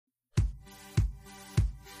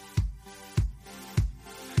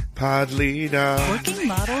Pod leader. Working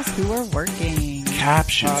models who are working.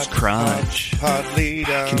 Captions crunch. Pod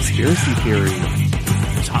leader. Conspiracy theory.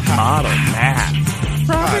 Top model math.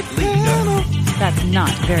 Pod leader. That's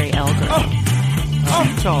not very Elgar.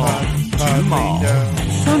 Tall. Too small.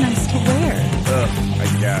 So nice to wear. I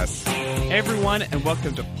guess. Hey everyone, and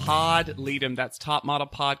welcome to Pod Lead'em. That's Top Model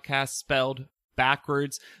Podcast spelled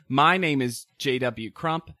backwards. My name is JW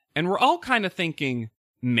Crump, and we're all kind of thinking,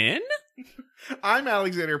 men? I'm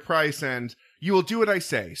Alexander Price, and you will do what I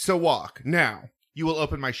say. So walk. Now, you will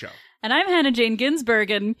open my show. And I'm Hannah Jane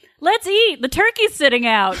Ginsburg, and let's eat! The turkey's sitting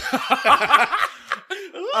out! I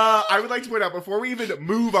would like to point out, before we even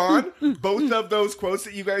move on, both of those quotes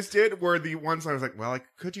that you guys did were the ones I was like, well, I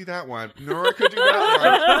could do that one. Nor I could do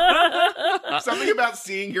that one. Something about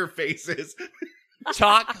seeing your faces.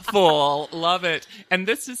 Chock full. Love it. And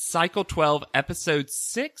this is Cycle 12, Episode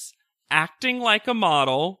 6, Acting Like a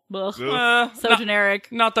Model. Ugh. So not generic.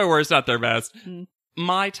 Not their worst, not their best.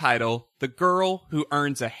 My title, The Girl Who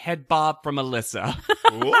Earns a Head Bob from Alyssa.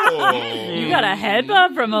 Whoa. You got a head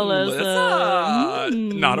bob from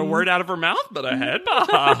Alyssa. Not a word out of her mouth, but a head bob.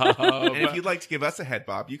 And if you'd like to give us a head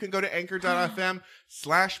bob, you can go to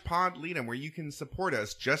anchor.fm/podleadem, where you can support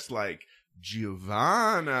us just like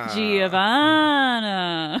Giovanna.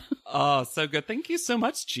 Giovanna. Oh, so good. Thank you so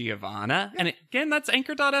much, Giovanna. And again, that's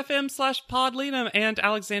anchor.fm/podleadem. And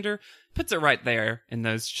Alexander puts it right there in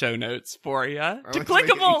those show notes for you. I To like to make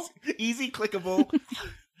it clickable. easy clickable.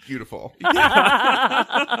 Beautiful.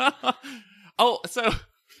 Oh, so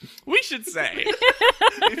we should say,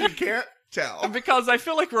 If you can't tell. because I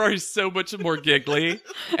feel like we're always so much more giggly.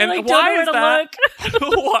 And Like, why don't is know where that?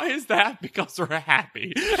 Why is that? Because we're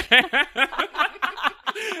happy.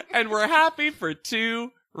 And we're happy for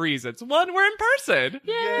two reasons. One, we're in person.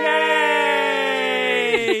 Yay!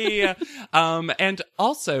 And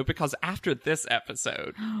also because after this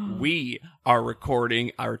episode, we are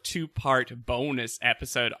recording our 2-part bonus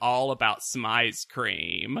episode all about Smize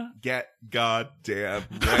Cream. Get goddamn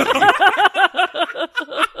ready.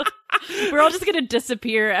 We're all just gonna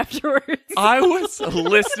disappear afterwards. I was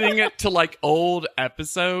listening to like old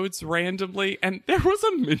episodes randomly, and there was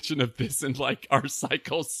a mention of this in like our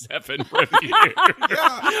Cycle 7 review.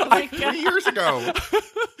 Yeah, like 3 years ago.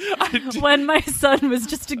 When my son was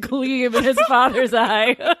just a gleam in his father's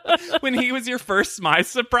eye. When he was your first Smize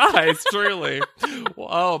surprise, truly.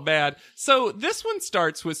 Oh, man. So this one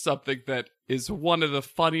starts with something that is one of the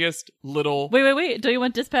funniest little... Wait. Do you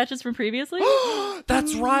want dispatches from previously?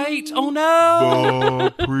 That's right. Oh, no.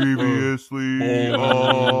 Previously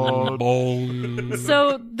on.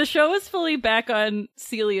 So the show is fully back on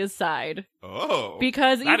Celia's side. Oh.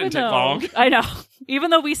 Because That even didn't take though... long. I know. Even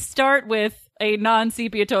though we start with a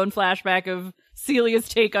non-sepia tone flashback of Celia's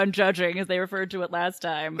take on judging, as they referred to it last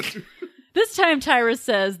time. This time Tyra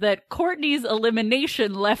says that Courtney's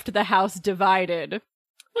elimination left the house divided.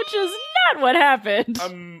 Which is not what happened.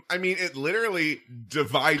 I mean, it literally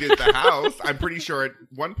divided the house. I'm pretty sure at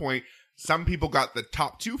one point, some people got the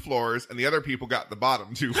top 2 floors and the other people got the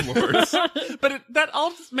bottom 2 floors. But that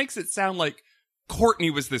all just makes it sound like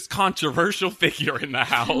Courtney was this controversial figure in the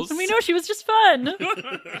house. And we know she was just fun.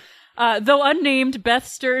 Though unnamed, Beth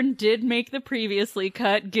Stern did make the previously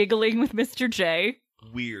cut, giggling with Mr. J.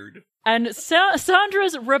 Weird. And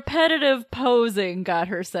Sandra's repetitive posing got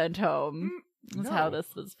her sent home. That's no. how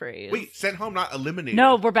this was phrased. Wait, sent home, not eliminated.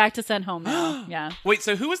 No, we're back to sent home now. Yeah. Wait,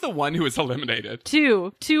 so who was the one who was eliminated?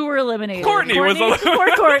 Two were eliminated. Courtney was eliminated.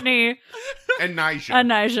 Poor Courtney. And Nyjah. And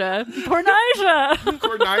Nyjah. Poor Nyjah.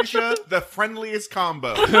 Poor Nyjah, the friendliest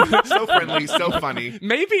combo. So friendly, so funny.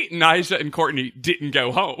 Maybe Nyjah and Courtney didn't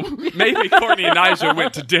go home. Maybe Courtney and Nyjah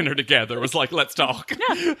went to dinner together. Was like, let's talk.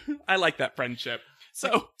 Yeah. I like that friendship.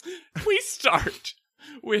 So we start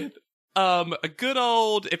with a good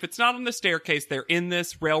old, if it's not on the staircase, they're in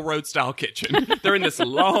this railroad style kitchen. They're in this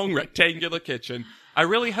long rectangular kitchen. I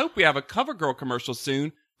really hope we have a CoverGirl commercial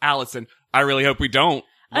soon. Allison, I really hope we don't.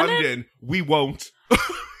 And London, we won't. Why?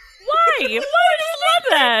 Why would you love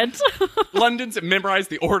that? London's memorized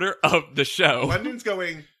the order of the show. London's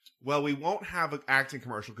going, well, we won't have an acting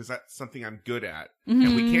commercial because that's something I'm good at.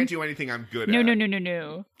 And we can't do anything I'm good at.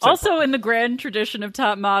 No. Also, in the grand tradition of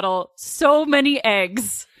Top Model, so many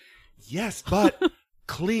eggs. Yes, but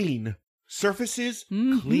clean. Surfaces,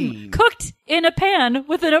 clean. Cooked in a pan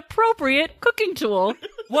with an appropriate cooking tool.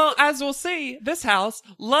 Well, as we'll see, this house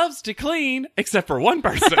loves to clean, except for one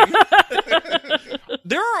person.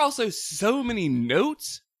 There are also so many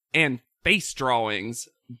notes and face drawings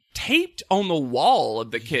taped on the wall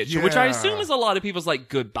of the kitchen, which I assume is a lot of people's like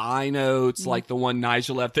goodbye notes, like the one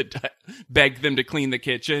Nyjah left that begged them to clean the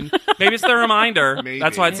kitchen. Maybe it's the reminder. Maybe.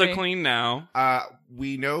 That's why it's so clean now.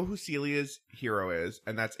 we know who Celia's hero is,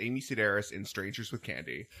 and that's Amy Sedaris in Strangers with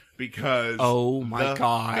Candy, because Oh my the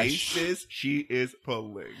gosh. faces she is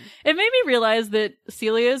pulling. It made me realize that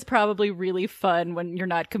Celia is probably really fun when you're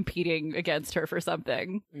not competing against her for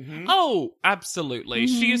something. Mm-hmm. Oh, absolutely.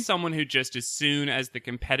 Mhm. She is someone who just as soon as the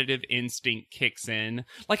competitive instinct kicks in,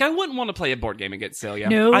 like I wouldn't want to play a board game against Celia.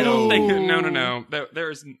 No. I don't think no.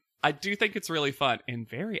 There's I do think it's really fun and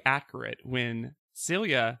very accurate when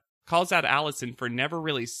Celia calls out Allison for never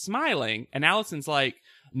really smiling, and Allison's like,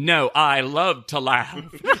 "No, I love to laugh."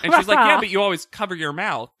 And she's like, "Yeah, but you always cover your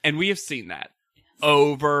mouth." And we have seen that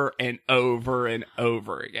over and over and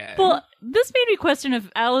over again. Well, this made me question if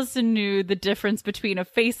Allison knew the difference between a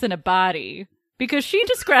face and a body, because she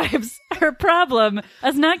describes her problem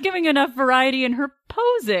as not giving enough variety in her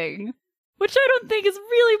posing, which I don't think has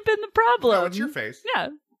really been the problem. No, it's your face. Yeah.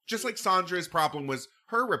 Just like Sandra's problem was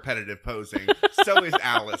her repetitive posing, so is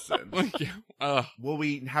Allison. Will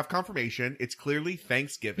we have confirmation? It's clearly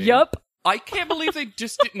Thanksgiving. Yup. I can't believe they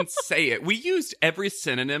just didn't say it. We used every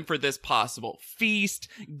synonym for this possible. Feast,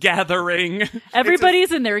 gathering.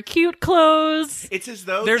 Everybody's in their cute clothes. It's as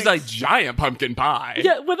though There's a giant pumpkin pie.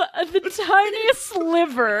 Yeah, with the tiniest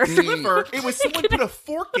sliver. sliver. It was someone put a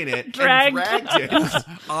fork in it Dragged. and dragged it.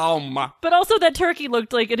 Oh my. But also that turkey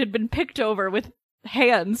looked like it had been picked over with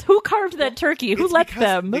hands. Who carved that turkey? Who It's let because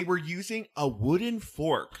them? They were using a wooden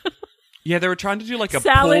fork. Yeah, they were trying to do like a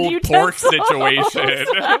Salad pulled pork utensils. situation.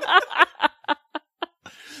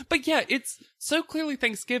 But yeah, it's so clearly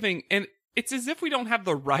Thanksgiving, and it's as if we don't have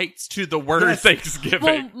the rights to the word Yes.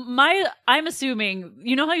 Thanksgiving. Well, I'm assuming,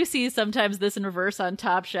 you know how you see sometimes this in reverse on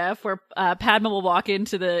Top Chef, where Padma will walk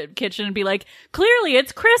into the kitchen and be like, clearly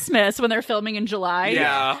it's Christmas when they're filming in July.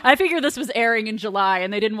 Yeah. I figure this was airing in July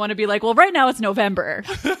and they didn't want to be like, well, right now it's November.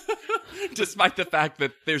 Despite the fact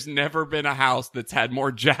that there's never been a house that's had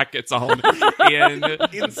more jackets on in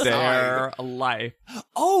their life.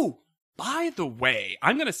 Oh, by the way,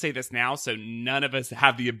 I'm going to say this now so none of us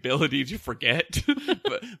have the ability to forget,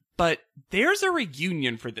 but there's a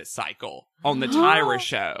reunion for this cycle on the Tyra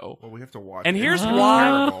show. Well, we have to watch And it. here's It's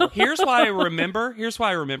why. terrible. Here's why I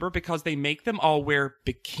remember, because they make them all wear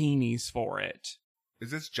bikinis for it.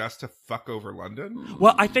 Is this just to fuck over London?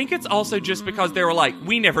 Well, I think it's also just because they were like,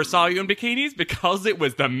 we never saw you in bikinis because it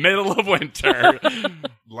was the middle of winter.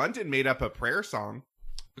 London made up a prayer song.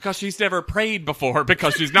 Because she's never prayed before,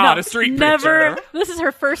 because she's not a street Never. preacher. This is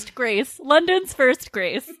her first grace. London's first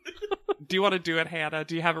grace. Do you want to do it, Hannah?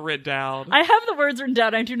 Do you have it written down? I have the words written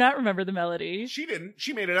down. I do not remember the melody. She didn't.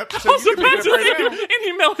 She made it up. I So was you can about make to it right now. say,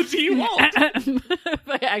 any melody you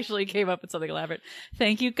want. I actually came up with something elaborate.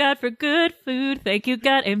 Thank you, God, for good food. Thank you,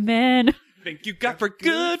 God. Amen. Thank you, God, for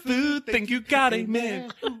good food. Thank you, God.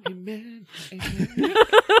 Amen. Amen.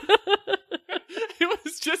 It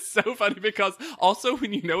was just so funny because also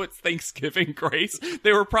when you know it's Thanksgiving grace,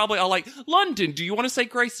 they were probably all like, London, do you want to say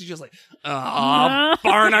grace? She's just like, barnacles.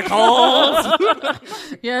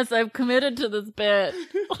 Yes, I've committed to this bit.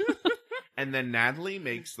 And then Natalie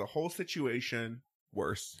makes the whole situation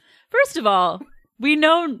worse. First of all, we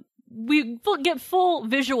get full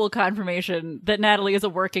visual confirmation that Natalie is a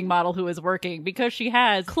working model who is working because she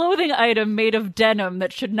has clothing item made of denim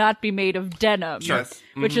that should not be made of denim, Yes.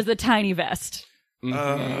 which is a tiny vest.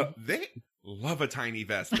 They love a tiny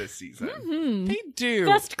vest this season. They do.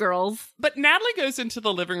 Vest girls. But Natalie goes into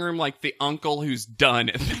the living room like the uncle who's done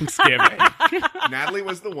at Thanksgiving. Natalie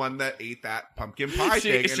was the one that ate that pumpkin pie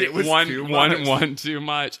thing, and She it was one too too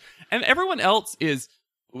much. And everyone else is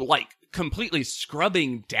like completely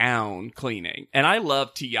scrubbing down cleaning. And I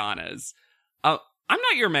love Tiana's. I'm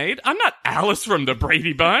not your maid. I'm not Alice from the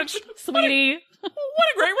Brady Bunch. Sweetie. What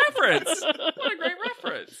a great reference. What a great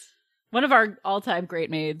reference. One of our all-time great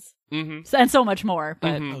maids. Mm-hmm. And so much more,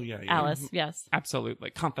 but Mhm. Oh, yeah. Alice, yes. Absolutely.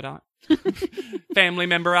 Confidant. Family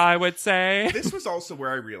member, I would say. This was also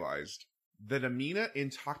where I realized that Amina in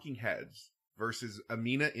Talking Heads versus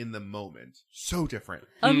Amina in the moment, so different.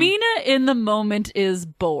 Amina in the moment is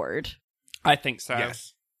bored I think so.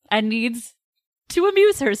 Yes. and needs to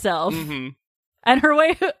amuse herself. Mm-hmm. And her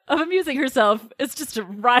way of amusing herself is just to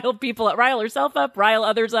rile herself up, rile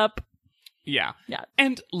others up. Yeah. Yeah.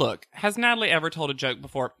 And look, has Natalie ever told a joke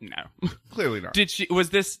before? No. Clearly not. Was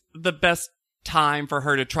this the best time for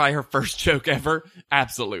her to try her first joke ever?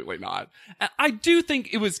 Absolutely not. I do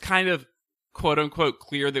think it was kind of quote unquote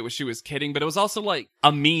clear that she was kidding, but it was also like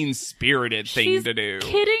a mean-spirited thing She's to do.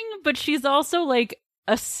 kidding, but she's also like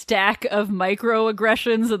a stack of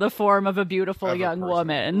microaggressions in the form of a beautiful Of a young person.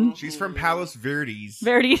 woman. She's from Palos Verdes.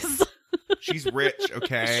 Verdes. She's rich,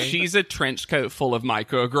 okay? She's a trench coat full of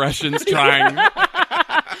microaggressions trying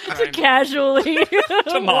to casually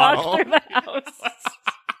walk model. through the house.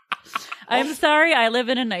 I'm sorry, I live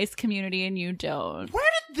in a nice community and you don't. Where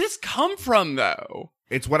did this come from, though?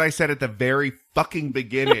 It's what I said at the very fucking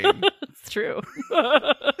beginning. It's true.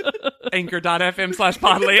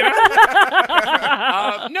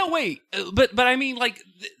 Anchor.fm/podlater. No, wait. But I mean, like,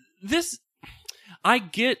 this, I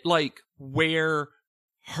get, like, where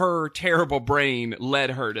her terrible brain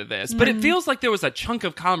led her to this, but it feels like there was a chunk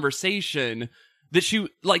of conversation that she,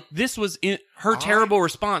 like, this was in her terrible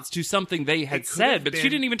response to something they had said, but she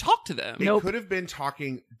didn't even talk to them. They could have been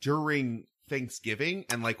talking during Thanksgiving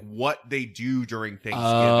and like what they do during Thanksgiving.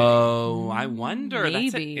 Oh, I wonder. Maybe.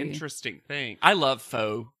 That's an interesting thing. I love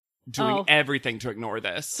Faux doing everything to ignore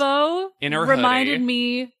this. Faux In her reminded hoodie.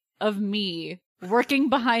 me of me working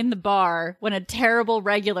behind the bar when a terrible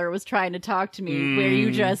regular was trying to talk to me, where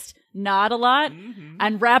you just nod a lot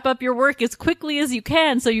and wrap up your work as quickly as you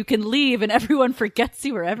can so you can leave and everyone forgets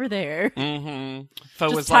you were ever there. Mm-hmm.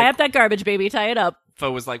 Faux Just was tie like, up that garbage, baby. Tie it up.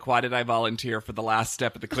 Faux was like, why did I volunteer for the last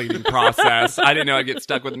step of the cleaning process? I didn't know I'd get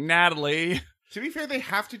stuck with Natalie. To be fair, they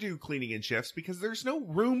have to do cleaning in shifts because there's no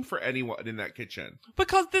room for anyone in that kitchen.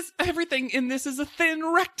 Because everything in this is a thin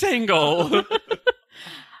rectangle.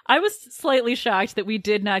 I was slightly shocked that we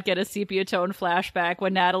did not get a sepia tone flashback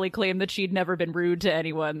when Natalie claimed that she'd never been rude to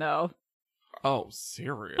anyone, though. Oh,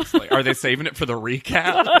 seriously? Are they saving it for the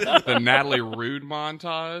recap? The Natalie rude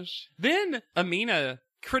montage? Then Amina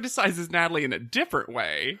criticizes Natalie in a different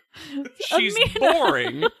way. She's Amina.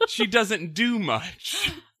 boring. She doesn't do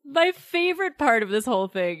much. My favorite part of this whole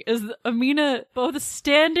thing is Amina both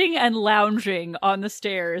standing and lounging on the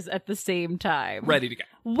stairs at the same time. Ready to go.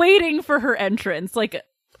 Waiting for her entrance, like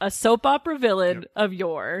a soap opera villain of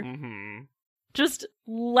yore. Mm-hmm. Just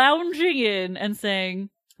lounging in and saying,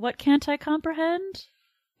 "What can't I comprehend?"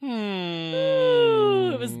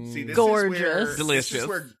 Ooh, it was See, this gorgeous. Is where, Delicious. This is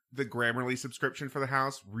where the Grammarly subscription for the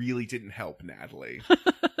house really didn't help Natalie.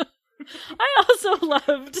 I also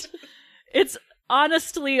loved it's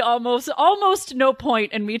honestly almost no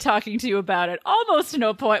point in me talking to you about it. Almost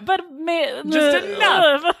no point, but Just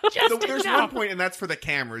enough. There's one point, and that's for the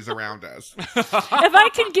cameras around us. If I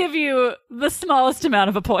can give you the smallest amount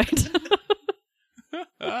of a point.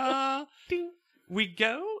 We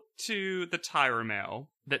go to the tire mail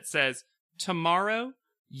that says, tomorrow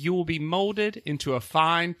you will be molded into a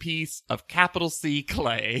fine piece of capital C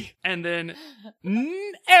clay. And then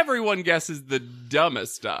everyone guesses the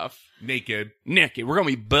dumbest stuff. Naked. Naked. We're going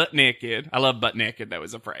to be butt naked. I love butt naked. That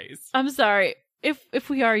was a phrase. I'm sorry. If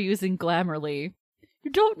we are using Glammarly,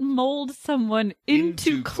 you don't mold someone into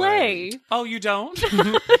Into clay. clay. Oh, you don't?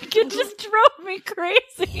 It just drove me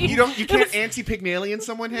crazy. You can't anti-Pygmalion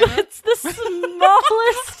someone, Hannah? It's the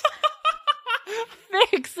smallest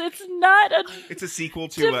fix. It's not a It's a sequel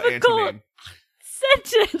to difficult Anti-Name.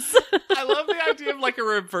 sentence. I love the idea of like a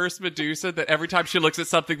reverse Medusa that every time she looks at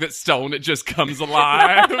something that's stone, it just comes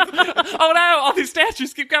alive. Oh no, all these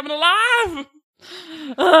statues keep coming alive.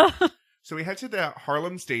 So we head to the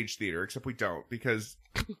Harlem Stage Theater, except we don't, because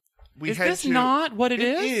we Is head this to... not what it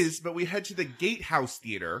is? It is, but we head to the Gatehouse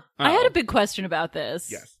Theater. I had a big question about this.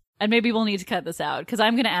 Yes. And maybe we'll need to cut this out because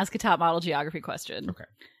I'm going to ask a top model geography question. Okay.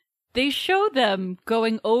 They show them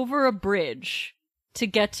going over a bridge to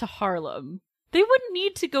get to Harlem. They wouldn't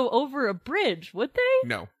need to go over a bridge, would they?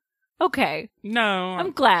 No. Okay. No.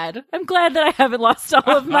 I'm glad. I'm glad that I haven't lost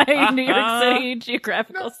all of my New York City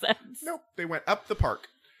geographical sense. Nope. They went up the park.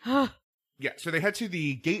 Yeah, so they head to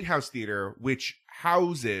the Gatehouse Theater, which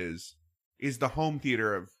is the home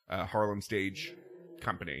theater of Harlem Stage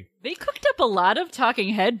Company. They cooked up a lot of talking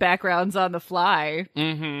head backgrounds on the fly.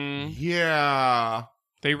 Mm-hmm. Yeah.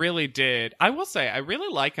 They really did. I will say, I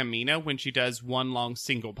really like Amina when she does one long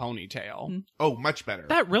single ponytail. Oh, much better.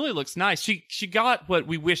 That really looks nice. She got what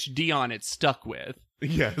we wish Dion had stuck with,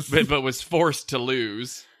 Yes. but was forced to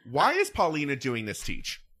lose. Why is Paulina doing this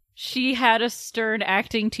teach? She had a stern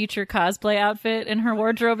acting teacher cosplay outfit in her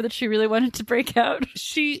wardrobe that she really wanted to break out.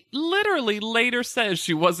 She literally later says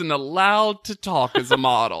she wasn't allowed to talk as a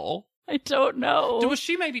model. I don't know. Was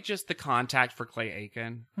she maybe just the contact for Clay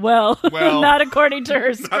Aiken? Well, Well, not according to her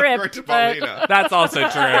Not script. according to but- Paulina. That's also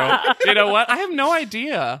true. You know what? I have no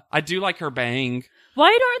idea. I do like her bang. Why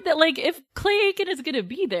aren't that, like, if Clay Aiken is going to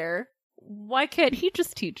be there, why can't he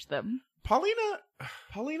just teach them?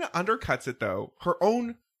 Paulina undercuts it though. Her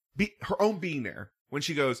own being there when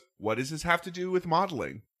she goes, "What does this have to do with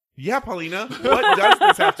modeling?" Yeah, Paulina, what does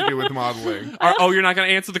this have to do with modeling? Oh, you're not going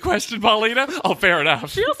to answer the question, Paulina? Oh, fair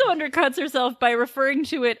enough. She also undercuts herself by referring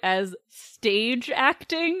to it as stage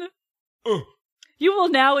acting. You will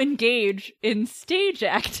now engage in stage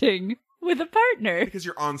acting with a partner. Because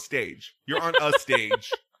you're on stage. You're on a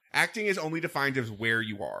stage. Acting is only defined as where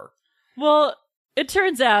you are. Well, It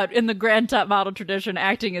turns out, in the Grand Top Model tradition,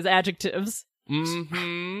 acting is adjectives.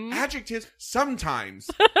 Mm-hmm. Adjectives sometimes.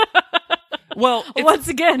 Well, it's Once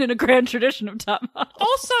again, in a grand tradition of Top Model.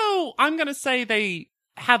 also, I'm going to say they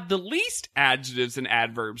have the least adjectives and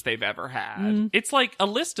adverbs they've ever had. It's like a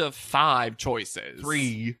list of 5 choices.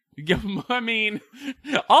 3. I mean,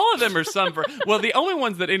 all of them are well, the only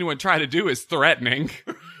ones that anyone try to do is threatening.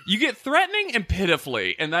 You get threatening and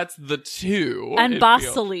pitifully, and that's the 2. And it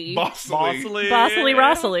Bossily. bossily. Bossily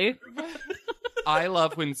Rossily. I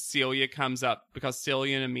love when Celia comes up because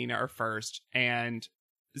Celia and Amina are first, and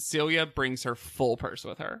Celia brings her full purse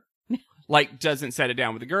with her. Like, doesn't set it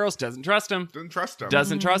down with the girls, doesn't trust them. Doesn't trust them.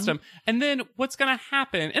 Doesn't trust him. And then what's going to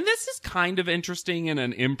happen, and this is kind of interesting in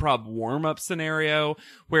an improv warm-up scenario,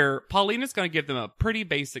 where Paulina's going to give them a pretty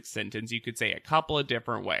basic sentence. You could say a couple of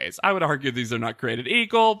different ways. I would argue these are not created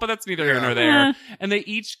equal, but that's neither here nor there. And they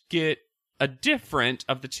each get a different,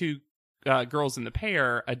 of the 2 girls in the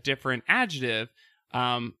pair, a different adjective.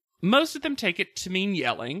 Most of them take it to mean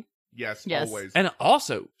yelling. Yes, Yes. always. And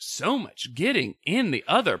also, so much getting in the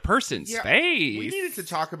other person's face. We needed to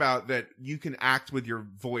talk about that you can act with your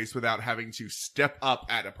voice without having to step up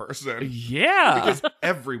at a person. Yeah. Because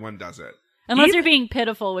everyone does it. Unless Even- you're being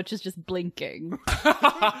pitiful, which is just blinking.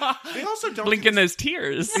 They also don't Blinking do those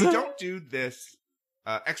tears. they don't do this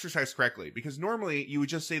exercise correctly, because normally you would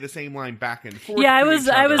just say the same line back and forth. Yeah, I to was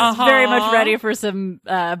each other. very much ready for some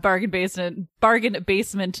bargain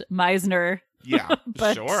basement Meisner. Yeah,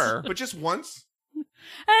 But Sure. but just once.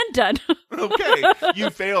 and done. Okay,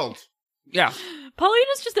 you failed. Yeah.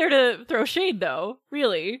 Paulina's just there to throw shade, though.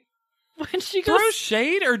 Really, when she goes, Throw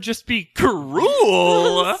shade or just be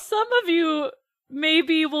cruel? some of you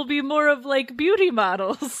maybe will be more of like beauty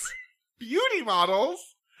models, Beauty models,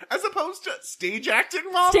 as opposed to stage acting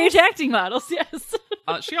models. stage acting models. Yes.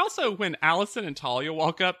 She also, when Allison and Talia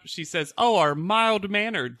walk up, she says, "Oh, our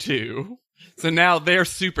mild-mannered 2." So now they're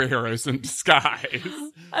superheroes in disguise.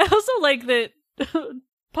 I also like that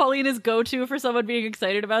Paulina's go-to for someone being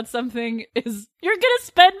excited about something is, "You're gonna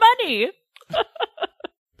spend money."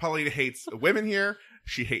 Paulina hates the women here.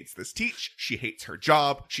 She hates this teach. She hates her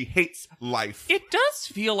job. She hates life. It does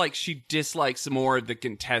feel like she dislikes more of the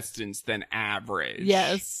contestants than average.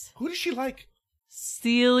 Yes. Who does she like?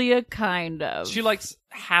 Celia, kind of. She likes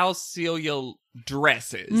how Celia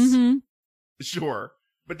dresses, Mm-hmm. Sure,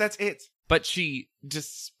 but that's it. but she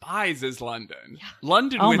despises London.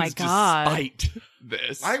 London Oh my wins God. despite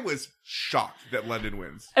this. I was shocked that London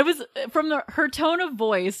wins. It was from her tone of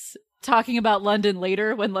voice talking about London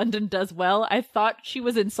later when London does well. I thought she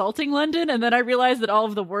was insulting London, and then I realized that all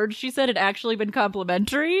of the words she said had actually been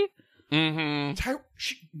complimentary. Mm-hmm.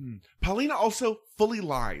 Paulina also fully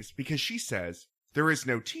lies because she says there is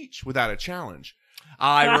no teach without a challenge.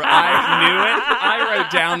 I knew it. I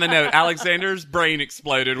wrote down the note. Alexander's brain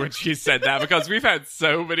exploded when she said that because we've had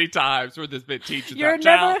so many times where this bit teaches You're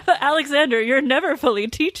that never, Alexander, you're never fully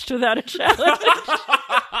teached without a challenge.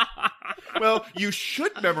 Well, you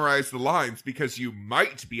should memorize the lines because you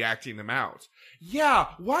might be acting them out. Yeah,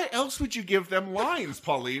 why else would you give them lines,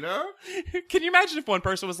 Paulina? Can you imagine if one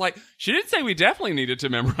person was like, "She didn't say we definitely needed to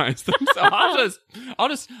memorize them, so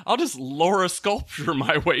I'll just Laura sculpture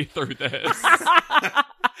my way through this."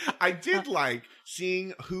 I did like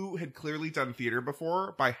seeing who had clearly done theater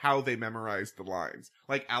before by how they memorized the lines.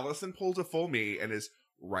 Like Allison pulled a full me and is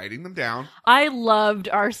writing them down. I loved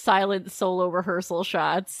our silent solo rehearsal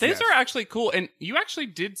shots. Those Yes. are actually cool, and you actually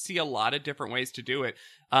did see a lot of different ways to do it.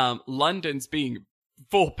 London's being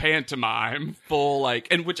full pantomime, full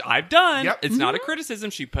and which I've done. Yep. It's not a criticism.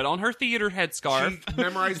 She put on her theater headscarf. She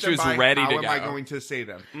memorized She them was by ready how to am I go. going to say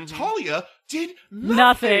them. Mhm. Talia did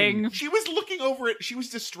Nothing. She was looking over it. She was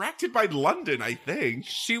distracted by London, I think.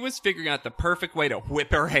 She was figuring out the perfect way to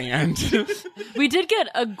whip her hand. We did get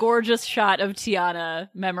a gorgeous shot of Tiana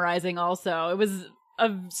memorizing also. It was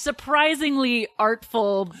a surprisingly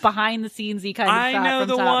artful, behind-the-scenes-y kind of I shot know from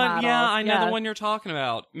the Top one. Model. Yeah, I know the one you're talking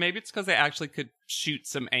about. Maybe it's because they actually could shoot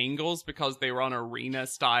some angles because they were on arena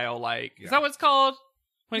style. Is that what it's called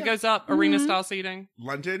when it goes up? Arena style seating.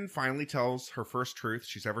 London finally tells her first truth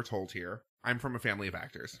she's ever told here. I'm from a family of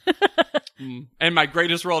actors. And my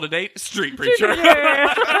greatest role to date, street preacher.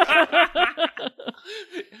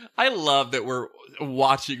 I love that we're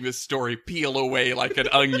watching this story peel away like an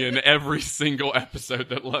onion every single episode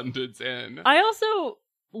that London's in. I also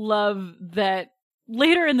love that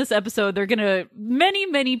later in this episode,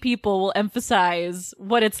 many people will emphasize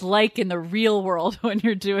what it's like in the real world when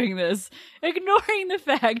you're doing this, ignoring the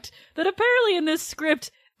fact that apparently in this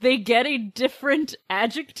script, they get a different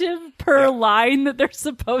adjective per line that they're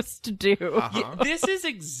supposed to do. Uh-huh. This is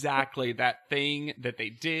exactly that thing that they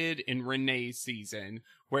did in Renee's season,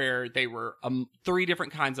 where they were 3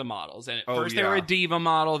 different kinds of models, and at first they were a diva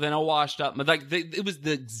model, then a washed up. It was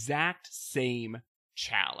the exact same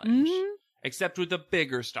challenge, except with a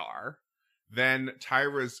bigger star. Then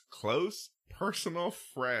Tyra's close personal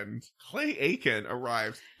friend, Clay Aiken,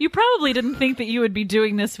 arrives. You probably didn't think that you would be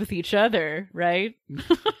doing this with each other, right?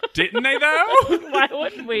 Didn't they, though? Why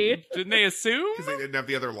wouldn't we? Didn't they assume? Because they didn't have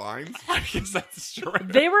the other lines. I guess that's true.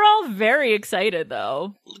 They were all very excited,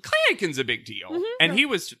 though. Clay Aiken's a big deal. And he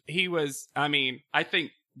was, I mean, I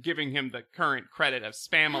think giving him the current credit of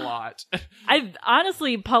Spam-A-Lot. I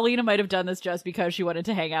honestly, Paulina might have done this just because she wanted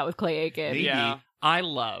to hang out with Clay Aiken. Maybe. Yeah. I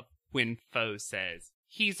love when Foe says,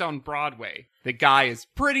 he's on Broadway. The guy is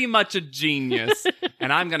pretty much a genius.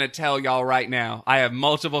 And I'm going to tell y'all right now, I have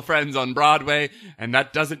multiple friends on Broadway, and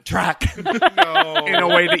that doesn't track No. in a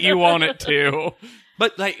way that you want it to.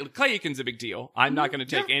 But like, Clay Aiken's a big deal. I'm not going to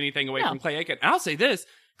take anything away from Clay Aiken. And I'll say this,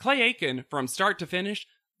 Clay Aiken, from start to finish,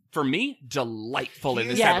 for me, delightful in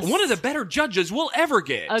this Yes. episode. One of the better judges we'll ever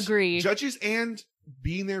get. Agree. Judges and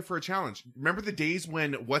being there for a challenge. Remember the days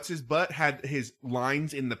when What's-His-Butt had his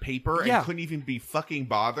lines in the paper and couldn't even be fucking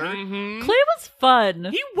bothered? Mm-hmm. Clay was fun.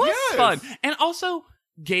 He was Yes. fun. And also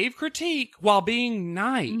gave critique while being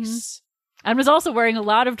nice. And was also wearing a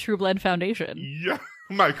lot of True Blend foundation. Yeah.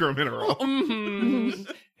 Micro mineral.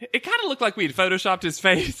 Mhm. It kind of looked like we had photoshopped his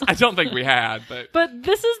face. I don't think we had, but... But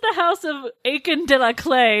this is the house of Aiken de la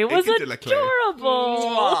Clay. It was Aiken de la Clay. adorable.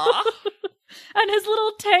 Mwah. And his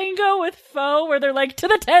little tango with Foe where they're like, to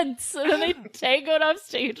the tents. And then they tangoed off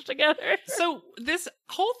stage together. So this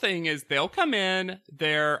whole thing is they'll come in,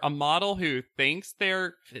 they're a model who thinks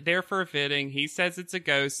they're there for a fitting. He says it's a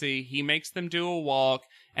go-see. He makes them do a walk,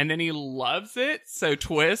 and then he loves it. So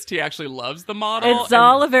twist, he actually loves the model. It's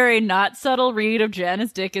all a very not subtle read of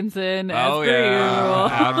Janice Dickinson. As Oh, per yeah. usual.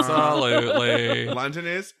 Absolutely. London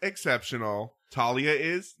is exceptional. Talia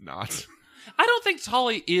is not. I don't think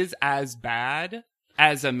Tolly is as bad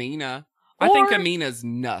as Amina. I think Or- Amina's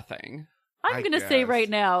nothing. I I'm going to say guess. right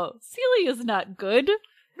now, Celia's not good.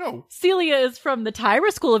 No. Celia is from the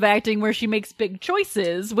Tyra School of Acting where she makes big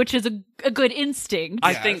choices, which is a good instinct.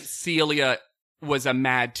 I Yes. think Celia was a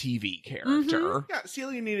Mad TV character. Yeah,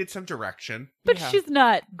 Celia needed some direction. but yeah. she's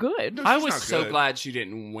not good. No, I she's was not so good. glad she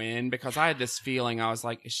didn't win because I had this feeling. I was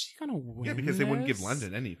like, is she going to win? Yeah, because they wouldn't give this?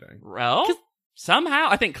 London anything. Well, 'Cause- somehow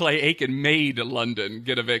I think Clay Aiken made London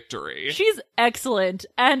get a victory. She's excellent.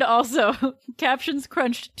 And also, Captions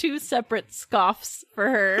crunched 2 separate scoffs for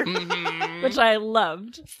her, Mhm. which I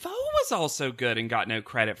loved. Foe was also good and got no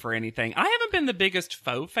credit for anything. I haven't been the biggest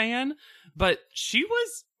Foe fan, but she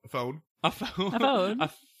was Phone. a Foe. A phone. A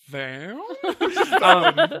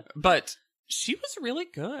phone? But she was really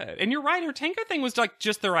good. And you're right, her tango thing was like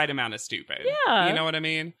just the right amount of stupid. Yeah. You know what I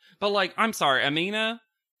mean? But like, I'm sorry, Amina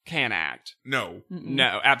can't act. No.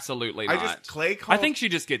 No, absolutely not. Clay called I think she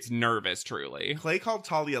just gets nervous, truly. Clay called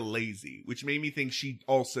Talia lazy, which made me think she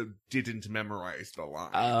also didn't memorize the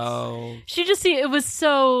lines. Oh. She just it was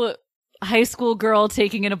so high school girl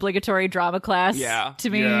taking an obligatory drama class Yeah. to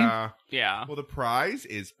me. Yeah. Yeah. Well, the prize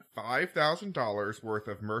is $5,000 worth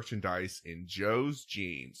of merchandise in Joe's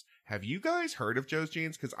Jeans. Have you guys heard of Joe's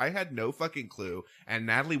Jeans? Because I had no fucking clue, and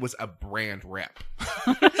Natalie was a brand rep.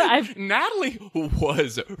 Natalie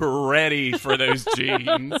was ready for those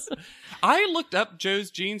jeans. I looked up Joe's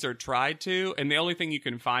Jeans, or tried to, and the only thing you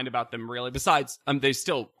can find about them really, besides they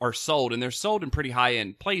still are sold, and they're sold in pretty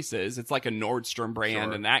high-end places. It's like a Nordstrom brand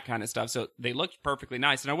Sure. and that kind of stuff, so they looked perfectly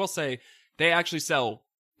nice. And I will say, they actually sell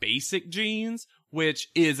basic jeans, which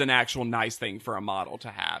is an actual nice thing for a model to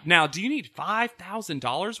have. Now, do you need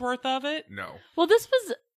 $5,000 worth of it? No. Well, this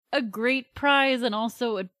was a great prize and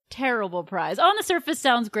also a terrible prize. On the surface,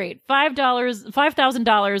 sounds great.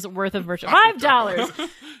 $5,000 worth of merchandise. $5.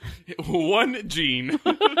 One jean.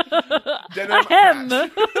 Denim Ahem.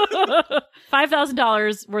 patch.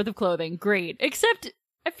 $5,000 worth of clothing. Great. Except,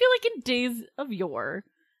 I feel like in days of yore,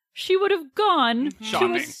 she would have gone to a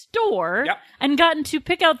Shopping. store Yep. and gotten to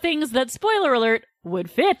pick out things that, spoiler alert, would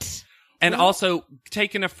fit. And also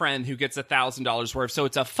taking a friend who gets $1,000 worth, so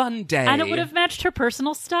it's a fun day. And it would have matched her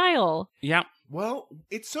personal style. Yeah. Well,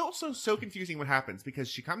 it's also so confusing what happens because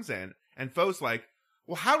she comes in and Foe's like,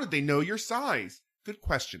 well, how did they know your size? Good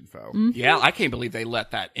question, Foe. Mhm. Yeah, I can't believe they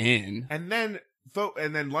let that in. And then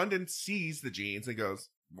London sees the jeans and goes,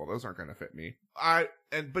 well, those aren't going to fit me.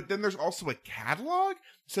 But then there's also a catalog,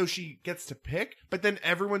 so she gets to pick, but then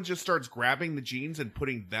everyone just starts grabbing the jeans and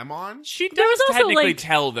putting them on. She There does was also, technically like,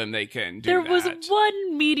 tell them they can do There that. was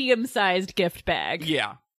one medium-sized gift bag.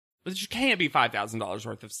 Yeah. Which can't be $5,000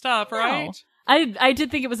 worth of stuff, right? No. I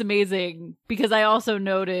did think it was amazing because I also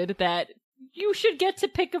noted that you should get to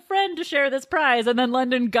pick a friend to share this prize. And then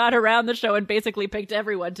London got around the show and basically picked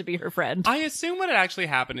everyone to be her friend. I assume what had actually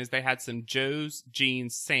happened is they had some Joe's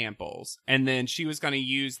Jeans samples, and then she was going to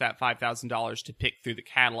use that $5,000 to pick through the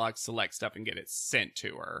catalog, select stuff, and get it sent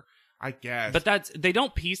to her. I guess. But they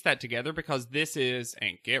don't piece that together because this is,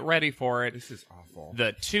 and get ready for it, this is awful.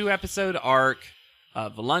 the 2-episode arc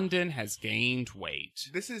of London has gained weight.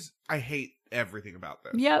 I hate everything about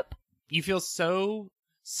this. Yep. You feel so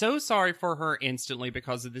sorry for her instantly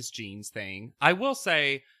because of this jeans thing. I will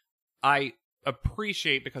say, I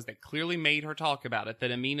appreciate, because they clearly made her talk about it,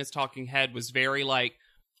 that Amina's talking head was very like,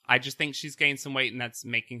 I just think she's gained some weight and that's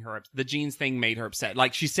making her the jeans thing made her upset.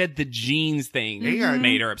 Like, she said the jeans thing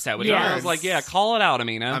made her upset with Yes. I was like, yeah, call it out,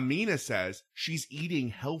 Amina. Amina says she's eating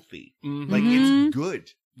healthy. Mhm. Like, it's good.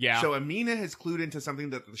 Yeah. So Amina has clued into something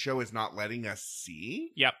that the show is not letting us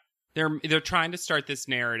see. Yep. They're trying to start this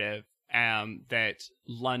narrative that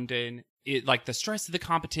London, like the stress of the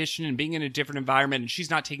competition and being in a different environment, and she's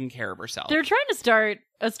not taking care of herself. They're trying to start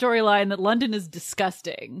a storyline that London is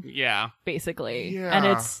disgusting, Yeah. basically. Yeah. And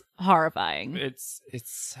it's horrifying. It's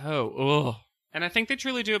so, ugh. And I think they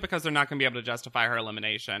truly do it because they're not going to be able to justify her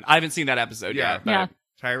elimination. I haven't seen that episode yet. But Yeah.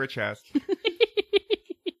 Tyra Chest.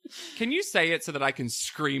 Can you say it so that I can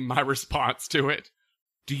scream my response to it?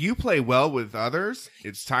 Do you play well with others?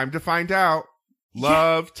 It's time to find out.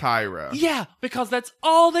 Love, Tyra. Yeah, because that's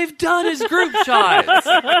all they've done is group shots.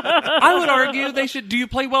 I would argue they should do you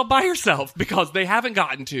play well by yourself, because they haven't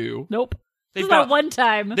gotten to. Nope. They've This is got not one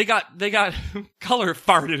time. They got color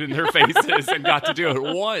farted in their faces and got to do it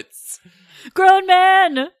once. Grown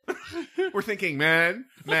men! We're thinking men.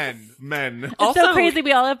 It's Also, so crazy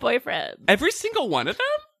we all have boyfriends. every single one of them?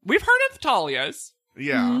 We've heard of Talia's,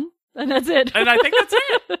 Yeah. Mhm. And that's it. and I think that's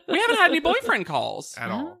it. We haven't had any boyfriend calls. At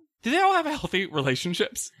all. Do they all have healthy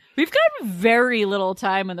relationships? We've got very little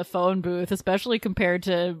time in the phone booth, especially compared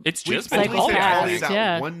to It's We've just only been Cycle seen Pass, Holly Talia. that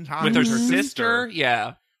yeah. one time With her Mhm. sister,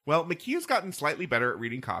 yeah. Well, Makia's gotten slightly better at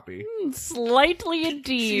reading copy. slightly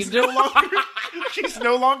indeed. She's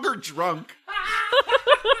no longer drunk.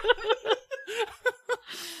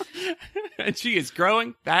 And she is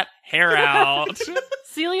growing that hair out.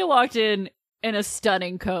 Celia walked in a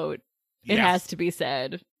stunning coat. It Yes. has to be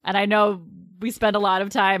said. And I know we spend a lot of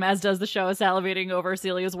time, as does the show, salivating over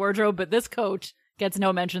Celia's wardrobe, but this coat gets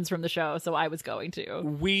no mentions from the show, so I was going to.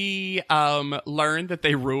 We learned that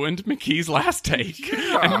they ruined McKee's last take,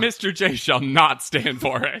 Yeah. and Mr. J shall not stand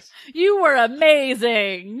for it. You were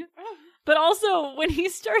amazing! But also, when he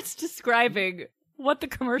starts describing what the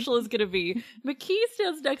commercial is going to be, McKee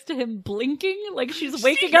stands next to him blinking like she's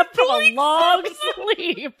waking up from a blinks. long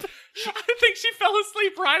sleep. I think she fell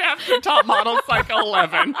asleep right after Top Model Cycle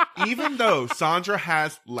 11. Even though Sandra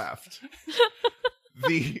has left,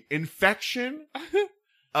 the infection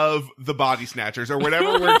of the body snatchers, or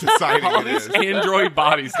whatever we're deciding All it these is, android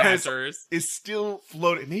body snatchers. is still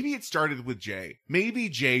floating. Maybe it started with Jay. Maybe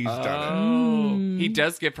Jay's done it. Oh, Mm. he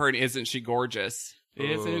does give her an "Isn't she gorgeous?"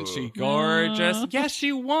 Isn't she Ooh. gorgeous? Yes,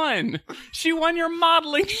 she won. She won your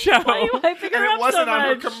modeling show. Why are you hyping And her it up wasn't so on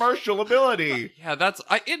her much? commercial ability. Yeah,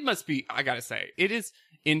 it must be, I gotta say, it is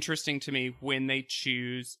interesting to me when they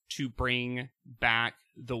choose to bring back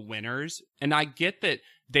the winners. And I get that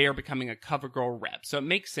they are becoming a CoverGirl rep. So it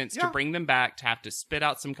makes sense to Yeah. bring them back, to have to spit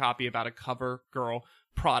out some copy about a CoverGirl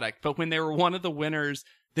product. But when they were one of the winners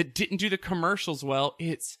that didn't do the commercials well,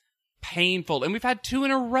 it's painful. And we've had 2 in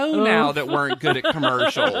a row now Oof. that weren't good at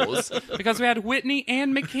commercials because we had Whitney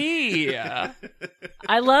and McKee.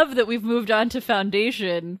 I love that we've moved on to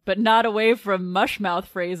foundation, but not away from mushmouth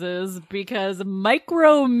phrases, because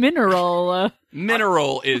micro mineral.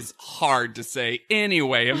 Mineral is hard to say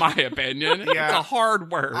anyway, in my opinion. It's Yeah. a hard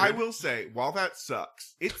word. I will say, while that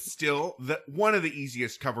sucks, it's still one of the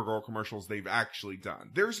easiest CoverGirl commercials they've actually done.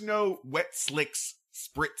 There's no wet slicks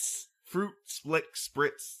spritz, fruit slick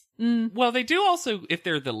spritz. Well, they do also, if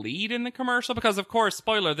they're the lead in the commercial, because of course,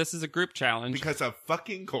 spoiler, this is a group challenge. Because of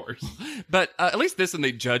fucking course. But at least this one,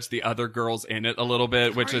 they judge the other girls in it a little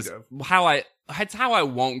bit, which Kind is of. it's how I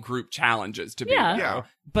want group challenges to be. Yeah. Yeah.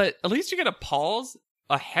 But at least you get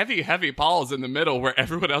a heavy pause in the middle where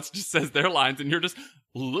everyone else just says their lines and you're just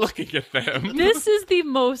looking at them. This is the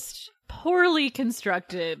most poorly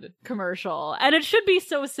constructed commercial, and it should be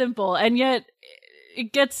so simple, and yet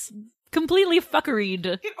it gets completely fuckeried.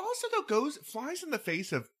 It also, though, flies in the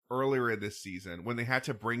face of earlier in this season when they had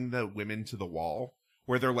to bring the women to the wall,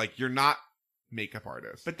 where they're like, you're not makeup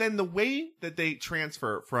artists. But then the way that they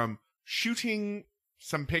transfer from shooting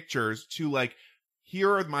some pictures to like,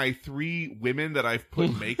 here are my 3 women that I've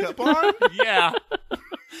put makeup on. Yeah.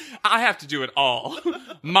 I have to do it all.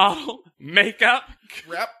 Model, makeup.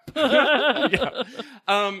 Rep. Yeah.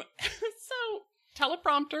 So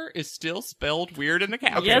teleprompter is still spelled weird in the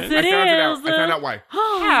caption. Yes, it I found it out. is. I found out why.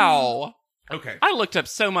 How? Okay. I looked up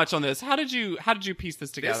so much on this. How did you piece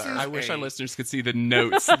this together? This is I wish a- our listeners could see the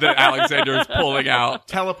notes that Alexander is pulling out.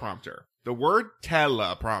 Teleprompter. The word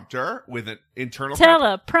teleprompter with an internal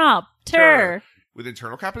Teleprompter. with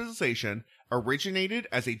internal capitalization originated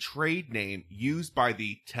as a trade name used by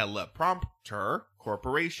the Teleprompter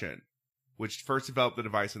Corporation, which first developed the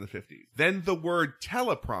device in the 50s. Then the word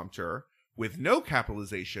teleprompter with no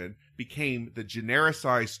capitalization became the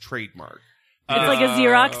genericized trademark. It's like a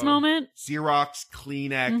Xerox moment. Xerox,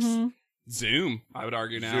 Kleenex, Mhm. Zoom, I would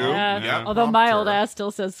argue now. Zoom, yeah. Although my old Prompter. ass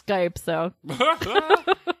still says Skype, so.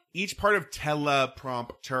 Each part of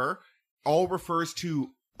teleprompter all refers to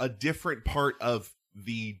a different part of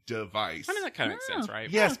the device. I mean, that kind of makes sense, right?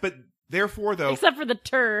 Yes, but therefore, though, Except for the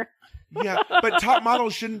tur. yeah, but top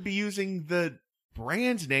models shouldn't be using the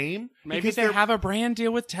brand name. Maybe because they they're- have a brand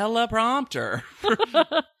deal with teleprompter.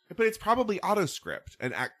 but it's probably AutoScript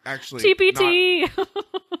and actually TPT. not-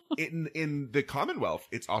 in the Commonwealth,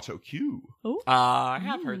 it's AutoCue. I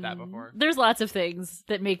have heard that before. There's lots of things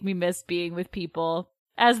that make me miss being with people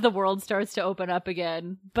as the world starts to open up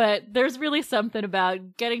again. But there's really something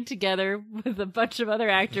about getting together with a bunch of other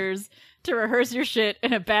actors to rehearse your shit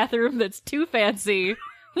in a bathroom that's too fancy.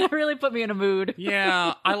 That really put me in a mood.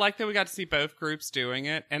 Yeah, I like that we got to see both groups doing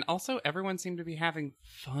it, and also everyone seemed to be having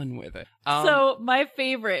fun with it. So my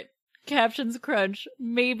favorite captions crunch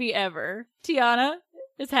maybe ever. Tiana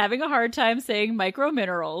is having a hard time saying micro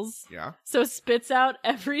minerals. Yeah. So spits out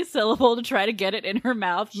every syllable to try to get it in her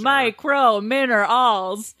mouth. Sure. Micro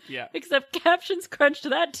minerals. yeah. Except captions crunched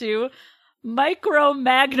that too. Micro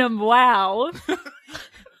magnum wow.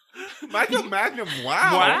 Michael Magnum,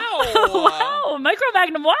 wow. Wow. Micro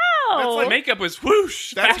magnum wow. That's like- Makeup was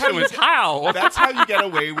whoosh. That's Fashion how- was how. That's how you get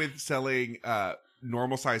away with selling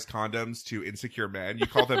normal sized condoms to insecure men. You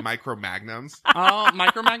call them micro magnums. Oh,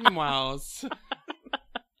 micro magnum wows.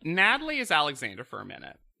 Natalie is Alexander for a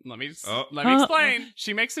minute. Let me explain.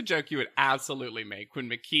 She makes a joke you would absolutely make when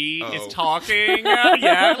McKee Oh. is talking.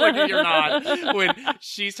 Yeah, look at you're not. When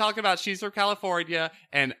she's talking about she's from California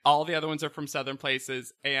and all the other ones are from southern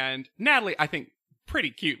places. And Natalie, I think pretty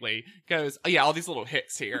cutely goes, oh, yeah, all these little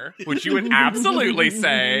hicks here, which you would absolutely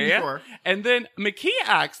say. Sure. And then McKee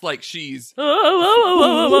acts like she's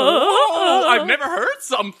Oh, I've never heard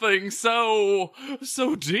something so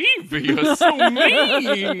devious, so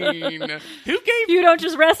mean. Who gave You don't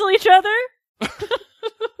just wrestle each other?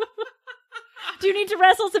 Do you need to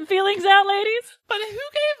wrestle some feelings out, ladies? But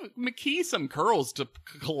who gave McKee some curls to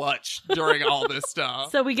clutch during all this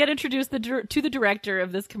stuff? So we get introduced to the director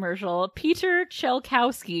of this commercial, Peter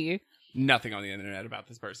Chelkowski. Nothing on the internet about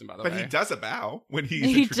this person, by the But way. he does a bow when he's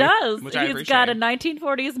He introduced. does. Which I He's got a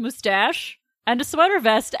 1940s mustache and a sweater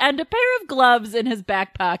vest and a pair of gloves in his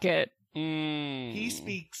back pocket. He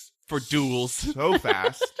speaks for duels. so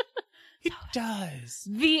fast. He does.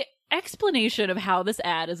 The explanation of how this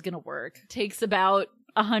ad is going to work takes about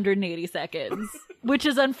 180 seconds, which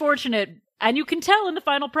is unfortunate. And you can tell in the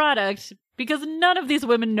final product because none of these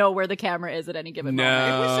women know where the camera is at any given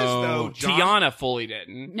moment. It was as though No, John- Tiana fully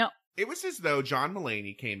didn't. No. It was as though John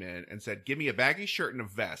Mulaney came in and said, give me a baggy shirt and a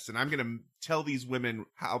vest, and I'm going to tell these women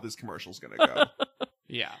how this commercial's going to go.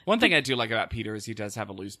 Yeah. One thing I do like about Peter is he does have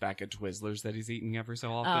a loose pack of Twizzlers that he's eating every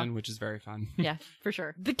so often, which is very fun. Yeah, for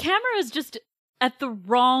sure. The camera is just at the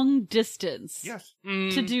wrong distance Yes.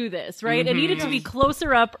 to do this, right? It Mhm. needed to be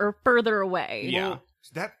closer up or further away. Yeah. Well,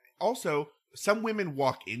 that also, some women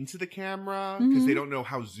walk into the camera because Mhm. they don't know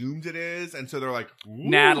how zoomed it is, and so they're like, ooh.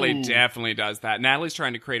 Natalie definitely does that. Natalie's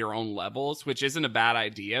trying to create her own levels, which isn't a bad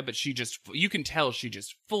idea, but you can tell she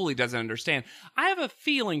just fully doesn't understand. I have a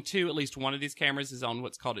feeling, too, at least one of these cameras is on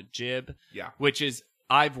what's called a jib, Yeah. which is,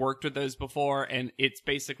 I've worked with those before, and it's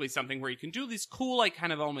basically something where you can do these cool, like,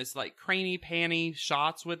 kind of almost like cranny panny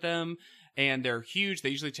shots with them, and they're huge. They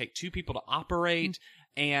usually take 2 people to operate,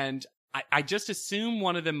 and I just assume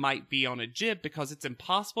one of them might be on a jib because it's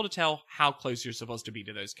impossible to tell how close you're supposed to be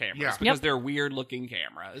to those cameras Yeah. because Yep. they're weird looking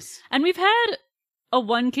cameras. And we've had a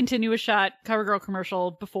one continuous shot CoverGirl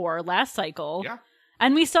commercial before last cycle. Yeah.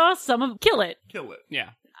 And we saw some of kill it. Kill it. Yeah.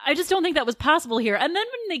 I just don't think that was possible here. And then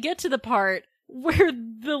when they get to the part where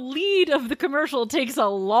the lead of the commercial takes a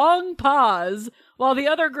long pause while the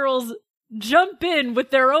other girls jump in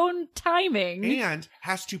with their own timing. And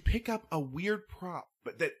has to pick up a weird prop,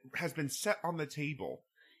 but that has been set on the table.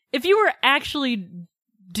 If you were actually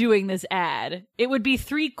doing this ad, it would be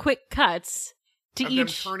 3 quick cuts to of each. them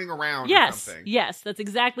turning around or Yes, something. yes, that's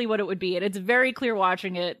exactly what it would be. And it's very clear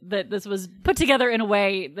watching it that this was put together in a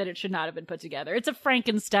way that it should not have been put together. It's a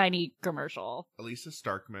Frankenstein-y commercial. Elisa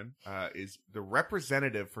Starkman is the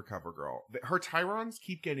representative for CoverGirl. Her Tyrons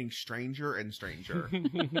keep getting stranger and stranger.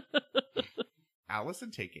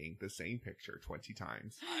 Allison taking the same picture 20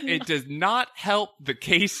 times. It does not help the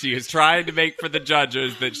case she is trying to make for the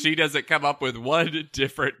judges that she doesn't come up with one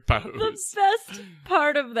different The pose. best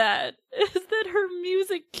part of that is that her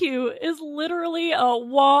music cue is literally a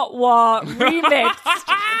wah-wah remix.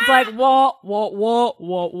 It's like wah, wah, wah,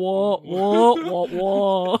 wah, wah, wah, wah,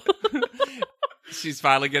 wah. She's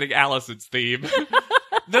finally getting Allison's theme.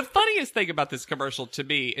 The funniest thing about this commercial to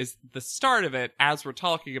me is the start of it, as we're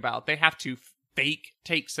talking about, they have to fake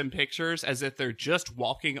take some pictures as if they're just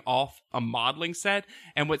walking off a modeling set.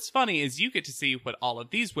 And what's funny is you get to see what all of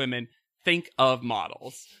these women think of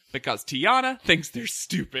models. Because Tiana thinks they're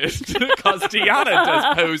stupid. Because Tiana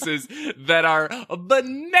does poses that are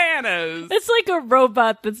bananas. It's like a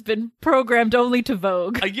robot that's been programmed only to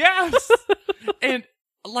Vogue. Yes! And,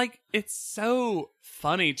 like, it's so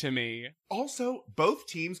funny to me. Also, both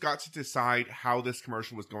teams got to decide how this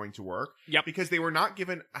commercial was going to work. Yep. Because they were not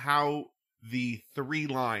given how the 3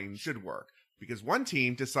 lines should work. Because one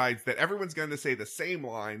team decides that everyone's going to say the same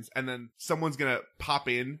lines and then someone's going to pop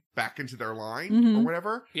in back into their line or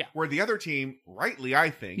whatever. Yeah. Where the other team, rightly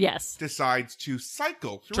I think, Yes. decides to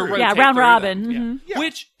cycle To through. rotate Yeah, round through robin. them. Mhm. Yeah.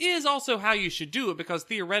 Which is also how you should do it, because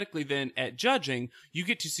theoretically then at judging, you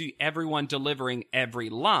get to see everyone delivering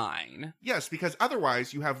every line. Yes, because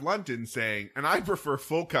otherwise you have London saying, and I prefer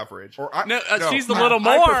full coverage. Or She's a I- little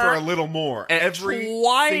I more. prefer a little more. At Every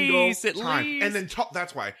twice single at time. least. And then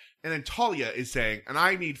that's why. And then Talia is saying, and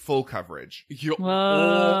I need full coverage. You,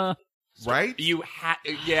 Right? you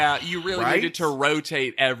really Right? needed to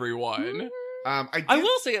rotate everyone. I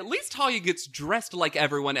will say, at least Talia gets dressed like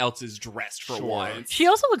everyone else is dressed for Sure. once. She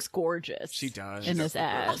also looks gorgeous. She does. In She this does look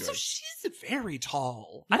ad. gorgeous. Also, she's very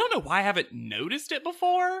tall. I don't know why I haven't noticed it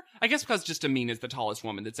before. I guess because just Amina's the tallest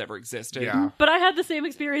woman that's ever existed. Yeah. But I had the same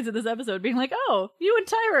experience in this episode, being like, oh, you and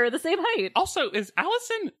Tyra are the same height. Also, is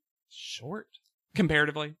Allison short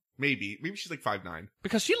comparatively? Maybe she's like 5'9".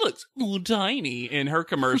 Because she looks tiny in her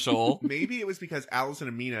commercial. Maybe it was because Alice and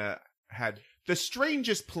Amina had the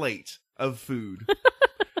strangest plate of food.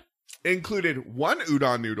 It included one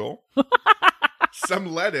udon noodle, some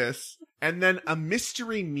lettuce, and then a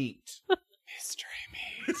mystery meat. Mystery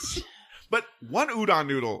meat. But one udon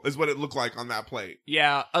noodle is what it looked like on that plate.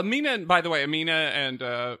 Yeah, Amina and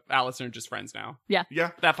Allison are just friends now. Yeah.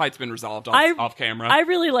 That fight's been resolved I- off camera. I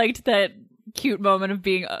really liked that cute moment of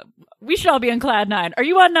being, we should all be on cloud 9. Are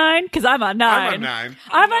you on 9? Because I'm on 9. I'm on 9.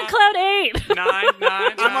 I'm on cloud 8.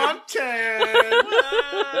 Nine. I'm on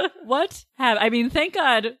 10. What? I mean, thank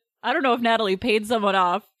God. I don't know if Natalie paid someone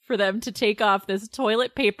off for them to take off this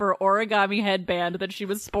toilet paper origami headband that she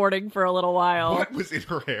was sporting for a little while. What was in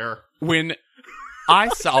her hair? When I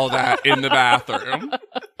saw that in the bathroom,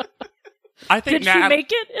 I think Did she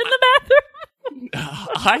make it in the bathroom?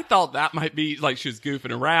 I thought that might be like she was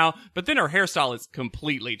goofing around, but then her hairstyle has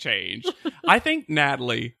completely changed. I think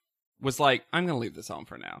Natalie was like, I'm going to leave this on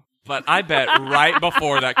for now. But I bet right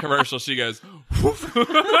before that commercial, she goes,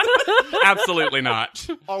 absolutely not.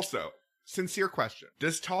 Also, sincere question.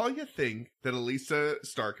 Does Talia think that Elisa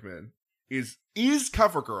Starkman is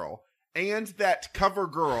CoverGirl and that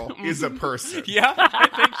CoverGirl is a person? Yeah, I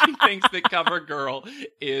think she thinks that CoverGirl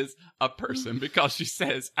is a person because she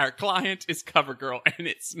says, our client is CoverGirl, and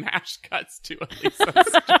it smash cuts to Elisa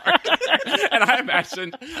Starkman. And I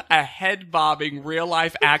imagined a head-bobbing,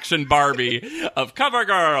 real-life action Barbie of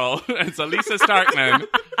CoverGirl. It's Elisa Starkman.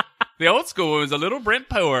 The old school one was a little Brent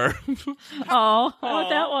Power. Oh, I want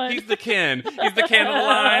that one. He's the Ken. He's the Ken of the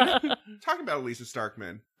line. Talking about Elisa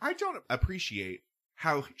Starkman, I don't appreciate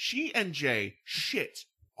how she and Jay shit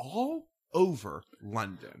all over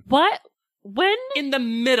London. What? When In the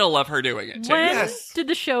middle of her doing it, too. when Yes. did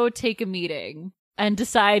the show take a meeting and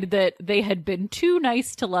decide that they had been too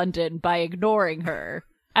nice to London by ignoring her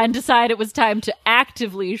and decide it was time to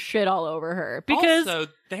actively shit all over her? Because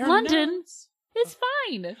also, their London notes, is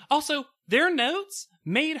fine. also, their notes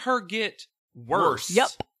made her get worse. Yep.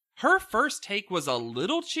 Her first take was a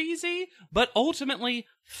little cheesy, but ultimately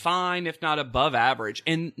fine, if not above average.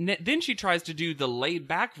 And then she tries to do the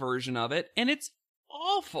laid-back version of it, and it's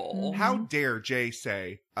awful. How dare Jay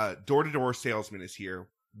say a door-to-door salesman is here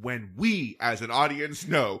when we, as an audience,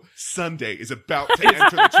 know Sunday is about to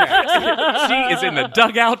enter the chat? She is in the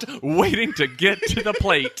dugout waiting to get to the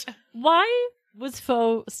plate. Why was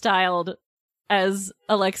Faux styled as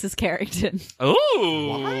Alexis Carrington.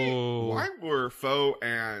 Oh, Why were Faux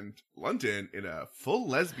and London in a full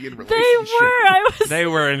lesbian They relationship? were. they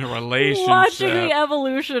were in a relationship. Watching the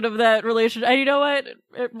evolution of that relationship. And you know what?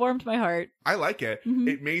 It warmed my heart. I like it. Mhm.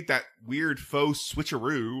 It made that weird Faux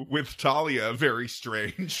switcheroo with Talia very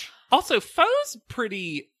strange. Also, Foe's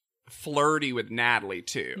pretty flirty with Natalie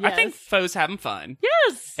too. I think Yes. Foe's having fun.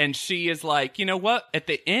 Yes. And she is like, you know what? At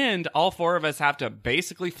the end, all four of us have to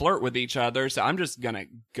basically flirt with each other, so I'm just gonna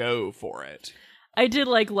go for it. I did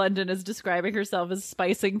like London as describing herself as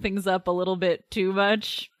spicing things up a little bit too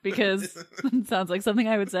much because it sounds like something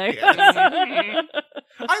I would say.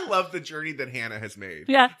 I love the journey that Hannah has made.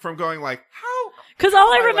 Yeah. From going like, how? Because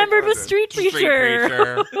all I like remembered was London. Street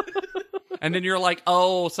Preacher. And then you're like,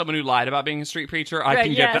 oh, someone who lied about being a street preacher? I Right,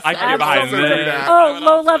 can yes, get that. I can get behind absolutely. that. Oh,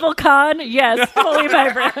 low level con? Yes, fully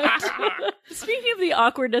vibrant. Speaking of the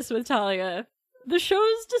awkwardness with Talia, the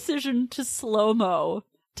show's decision to slow-mo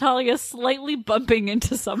Talia slightly bumping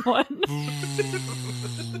into someone.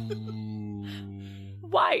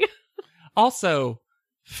 Why? Also,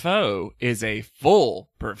 Foe is a full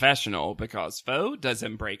professional because Foe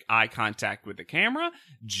doesn't break eye contact with the camera,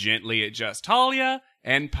 gently adjusts Talia,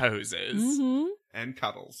 and poses. Mm-hmm. And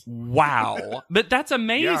cuddles. Wow. But that's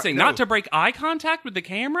amazing. Yeah, no. Not to break eye contact with the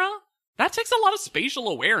camera? That takes a lot of spatial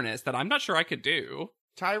awareness that I'm not sure I could do.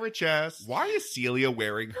 Tyra Chess, why is Celia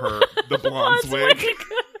wearing the blonde's wig?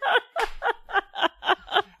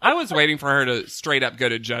 I was waiting for her to straight up go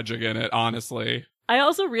to judging in it, honestly. I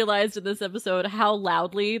also realized in this episode how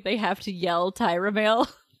loudly they have to yell Tyra mail.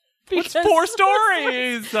 It's 4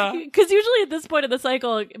 stories! Because usually at this point in the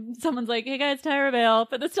cycle, someone's like, hey guys, Tyra mail.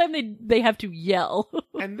 But this time they have to yell.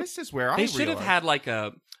 And this is where They I should have realized- had like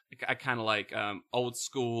a kind of like old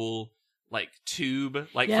school like tube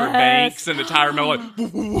like for Yes. banks and the tire mill like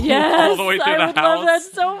Yes, all the way through I the would house. love that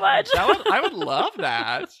so much. I would love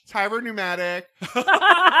that. Tyra Pneumatic.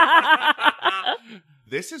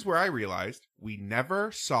 This is where I realized we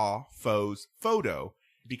never saw Foe's photo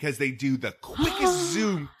because they do the quickest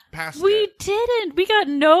zoom past We it. didn't. We got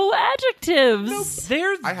no adjectives.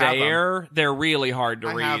 They're I have there. They're really hard to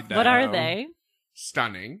I read. have though. What are they?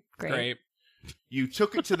 Stunning. Great. You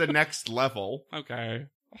took it to the next level Okay.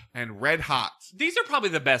 and red hot. These are probably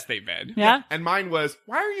the best they've been. Yeah. And mine was,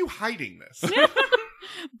 why are you hiding this?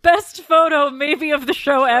 Best photo maybe of the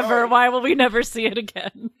show ever. Oh. Why will we never see it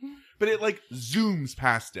again? But it like zooms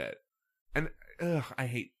past it. And I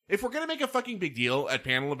hate. If we're going to make a fucking big deal at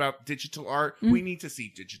panel about digital art, we need to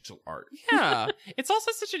see digital art. Yeah. It's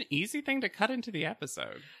also such an easy thing to cut into the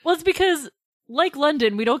episode. Well, it's because, like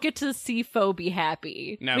London, we don't get to see Fo be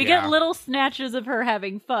happy. No. We Yeah. get little snatches of her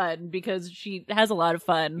having fun because she has a lot of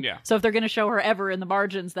fun. Yeah. So if they're going to show her ever in the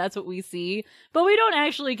margins, that's what we see. But we don't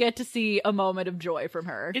actually get to see a moment of joy from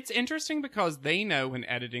her. It's interesting because they know when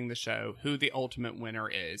editing the show who the ultimate winner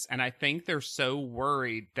is. And I think they're so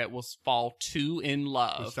worried that we'll fall too in With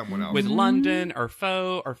love someone else. with Mhm. London or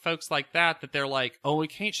Foe or folks like that they're like, oh, we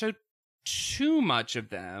can't show too much of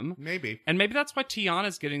them. Maybe. And maybe that's why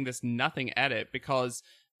Tiana's getting this nothing edit because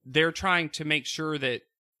they're trying to make sure that,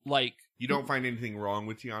 like, You don't find anything wrong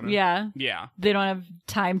with Tiana? Yeah. yeah. They don't have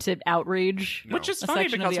time to outrage. No. Which is A funny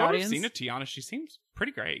section of because the what we've audience. seen of Tiana, she seems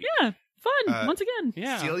pretty great. Yeah. Fun. Uh, Once again.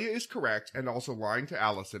 Yeah. Celia is correct and also lying to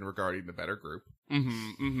Allison regarding the better group.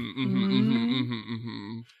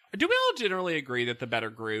 Do we all generally agree that the better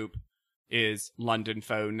group is London,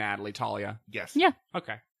 Foe, Natalie, Talia? Yes. Yeah.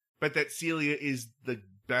 Okay. But that Celia is the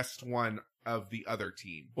best one of the other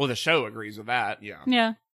team. Well, the show agrees with that. Yeah.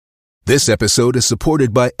 Yeah. This episode is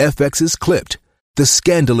supported by FX's Clipped, the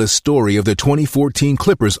scandalous story of the 2014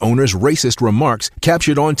 Clippers owner's racist remarks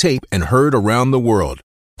captured on tape and heard around the world.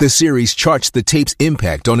 The series charts the tape's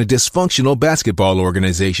impact on a dysfunctional basketball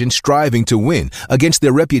organization striving to win against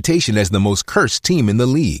their reputation as the most cursed team in the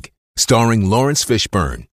league. Starring Lawrence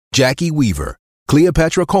Fishburne, Jackie Weaver,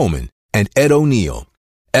 Cleopatra Coleman, and Ed O'Neill.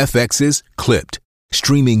 FX's Clipped,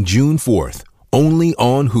 streaming June 4th, only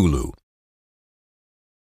on Hulu.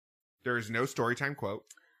 There is no storytime quote.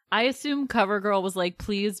 I assume CoverGirl was like,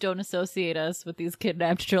 please don't associate us with these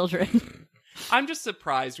kidnapped children. I'm just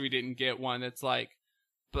surprised we didn't get one that's like,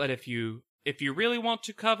 but if you really want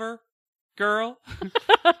to cover, girl,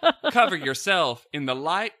 cover yourself in the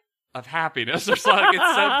light of happiness or something.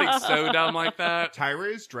 It's something so dumb like that.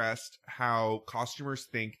 Tyra is dressed how costumers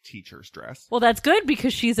think teachers dress. Well, that's good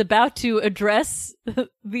because she's about to address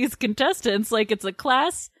these contestants like it's a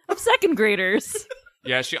class of second graders.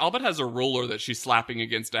 Yeah, she all but has a ruler that she's slapping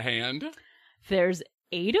against a hand. There's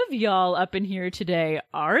 8 of y'all up in here today,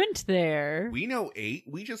 aren't there? We know 8.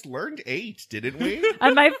 We just learned 8, didn't we?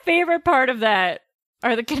 And my favorite part of that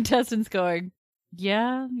are the contestants going,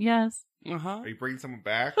 Yeah, yes. Uh-huh. Are you bringing someone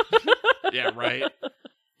back? Yeah, right.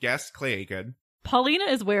 Guess Clay Aiken. Paulina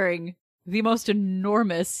is wearing the most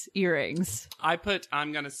enormous earrings.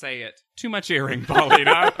 I'm gonna say it. Too much earring,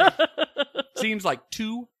 Paulina. Seems like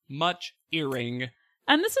too much earring.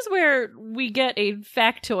 And this is where we get a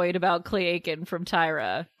factoid about Clay Aiken from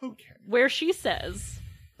Tyra, Okay. where she says,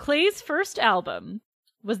 Clay's first album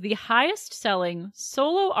was the highest selling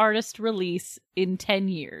solo artist release in 10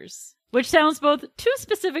 years. Which sounds both too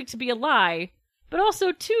specific to be a lie, but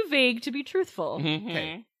also too vague to be truthful.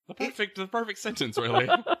 Okay. The perfect sentence, really.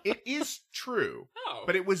 It is true, Oh.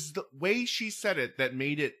 but it was the way she said it that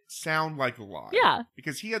made it sound like a lie. Yeah.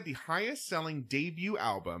 Because he had the highest selling debut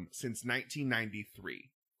album since 1993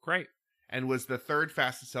 Great. and was the third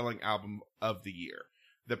fastest selling album of the year.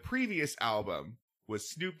 The previous album was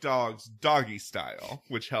Snoop Dogg's Doggy Style,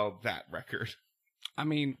 which held that record. I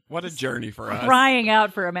mean, what a journey for us. Crying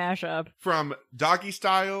out for a mashup. From Doggy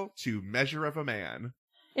Style to Measure of a Man.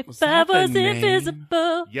 If Was I that the was name?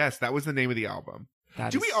 invisible. Yes, that was the name of the album.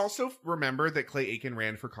 That Do is- we also remember that Clay Aiken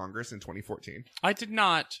ran for Congress in 2014? I did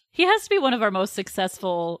not. He has to be one of our most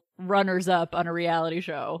successful runners-up on a reality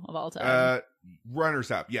show of all time. Runners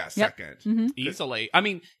up, yes, Yep. second. Mhm. Easily. I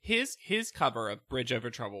mean, his cover of Bridge Over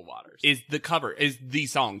Troubled Waters is the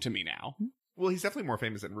song to me now. Well, he's definitely more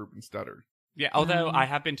famous than Ruben Studdard. Yeah, although I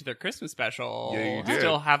have been to their Christmas special. Yeah, you did.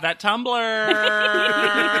 Still have that Tumblr.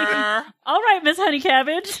 All right, Miss Honey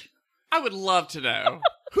Cabbage. I would love to know.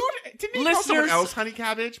 Who didn't he call someone Listeners- else Honey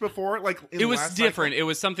Cabbage before? Like in It was last different. cycle? It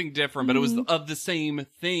was something different, but it was of the same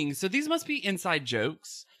thing. So these must be inside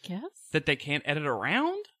jokes Yes. that they can't edit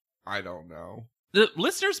around? I don't know. The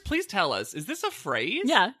listeners, please tell us. Is this a phrase?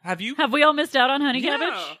 Yeah. Have you? Have we all missed out on Honey Yeah.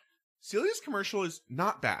 Cabbage? Celia's commercial is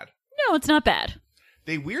not bad. No, it's not bad.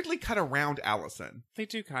 They weirdly cut around Allison. They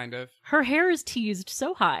do kind of. Her hair is teased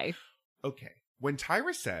so high. Okay. When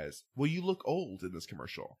Tyra says, "Well, you look old in this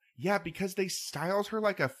commercial." Yeah, because they styled her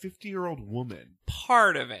like a 50-year-old woman.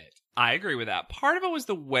 Part of it. I agree with that. Part of it was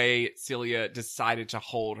the way Celia decided to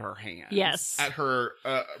hold her hand. Yes. At her,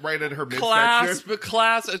 right at her midsection.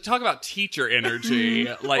 Class. Talk about teacher energy.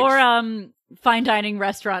 Like, Or fine dining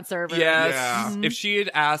restaurant server. yes. Yeah. If she had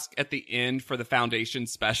asked at the end for the foundation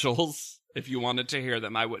specials, if you wanted to hear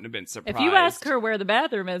them, I wouldn't have been surprised. If you ask her where the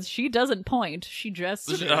bathroom is, she doesn't point. She just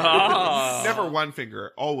Oh. Never one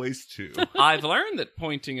finger, always two. I've learned that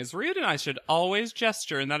pointing is rude and I should always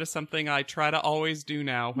gesture, and that is something I try to always do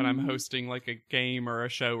now when I'm hosting like a game or a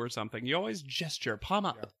show or something. You always gesture, palm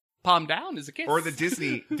up. Palm down is a kiss. Or the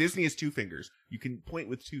Disney is two fingers. You can point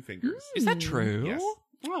with two fingers. Is that true? Yes.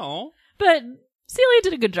 Oh. But Celia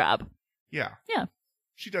did a good job. Yeah. Yeah.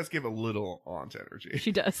 She does give a little aunt energy.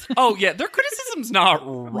 She does. Oh, yeah, their criticism's not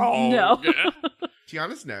wrong. No.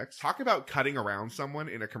 Tiana's next. Talk about cutting around someone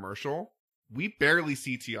in a commercial. We barely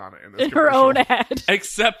see Tiana in this In her commercial. own ad.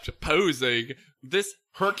 Except posing. This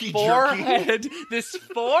Herky jerky.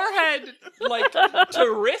 forehead, like,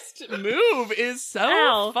 to wrist move is so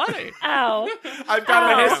Ow. funny. Ow. I've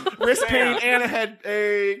got Bam. a wrist pain Bam. and a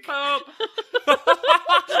headache. Oh.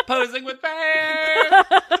 Posing with Bear.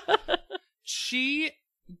 She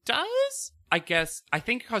does, I guess, I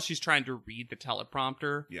think because she's trying to read the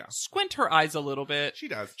teleprompter, Yeah. squint her eyes a little bit. She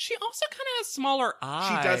does. She also kind of has smaller eyes.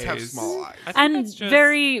 She does have small eyes. I think And that's just-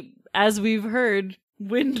 very, as we've heard,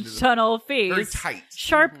 wind tunnel face. Very tight.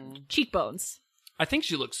 Sharp cheekbones. I think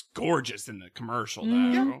she looks gorgeous in the commercial, though.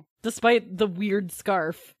 Mhm. Despite the weird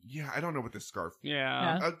scarf. Yeah, I don't know what this scarf.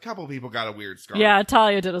 Yeah. Yeah. A couple people got a weird scarf. Yeah,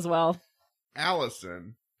 Talia did as well.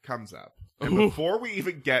 Allison comes up. And Ooh. before we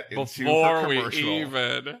even get into Before her we commercial,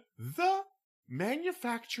 even. the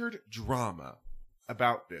manufactured drama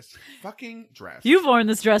about this fucking dress. You've worn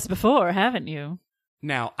this dress before, haven't you?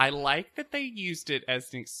 Now, I like that they used it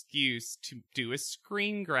as an excuse to do a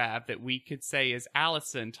screen grab that we could say is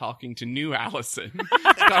Allison talking to new Allison.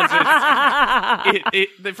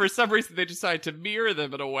 For some reason, they decided to mirror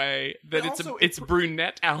them in a way that And it's also, it's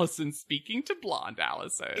brunette Allison speaking to blonde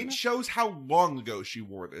Allison. It shows how long ago she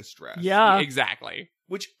wore this dress. Yeah. Exactly.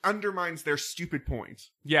 Which undermines their stupid point.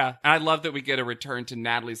 Yeah. And I love that we get a return to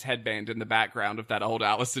Natalie's headband in the background of that old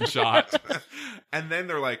Allison shot. And then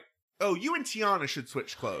they're like, "Oh, you and Tiana should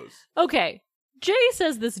switch clothes." Okay. Jay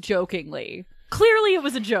says this jokingly. Clearly it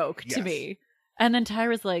was a joke to Yes. me. And then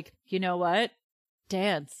Tyra's like, you know what?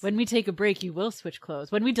 Dance. When we take a break, you will switch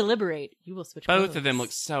clothes. When we deliberate, you will switch clothes. Both of them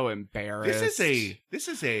look so embarrassed. This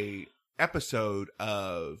is a episode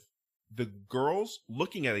of the girls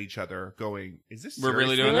looking at each other going, "Is this We're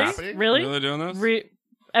really seriously doing Really? this? happening?" Really? Really doing this?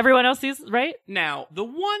 Everyone else sees, right? Now, the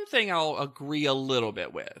one thing I'll agree a little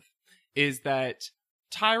bit with is that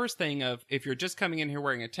Tyra's thing of if you're just coming in here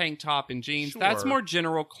wearing a tank top and jeans, that's Sure. more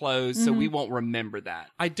general clothes, so we won't remember that.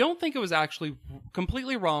 I don't think it was actually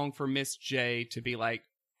completely wrong for Miss J to be like,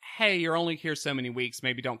 hey, you're only here so many weeks,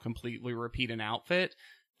 maybe don't completely repeat an outfit.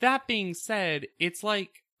 That being said, it's like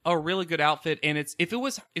a really good outfit, and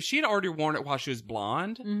if she had already worn it while she was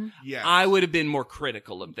blonde, Yes. I would have been more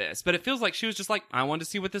critical of this. But it feels like she was just like, I wanted to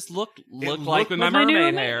see what this looked like looked- with my With my new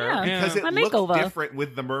mermaid ma- hair. yeah. because it My looked makeover. different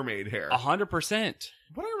with the mermaid hair. 100%.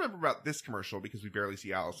 What I remember about this commercial, because we barely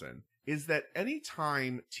see Allison, is that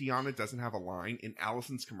anytime Tiana doesn't have a line in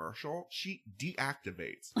Allison's commercial, she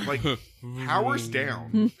deactivates. Like, powers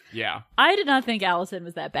down. Yeah. I did not think Allison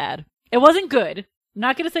was that bad. It wasn't good. I'm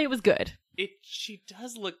not going to say it was good. She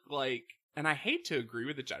does look like, and I hate to agree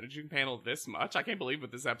with the judging panel this much. I can't believe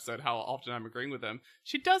with this episode how often I'm agreeing with them.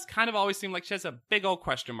 She does kind of always seem like she has a big old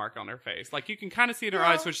question mark on her face. Like you can kind of see it in her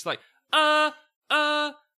eyes where she's like,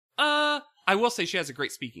 I will say she has a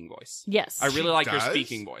great speaking voice. Yes. I really She like her does.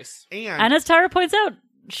 speaking voice. And as Tyra points out,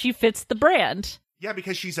 she fits the brand. Yeah,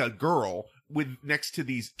 because she's a girl with next to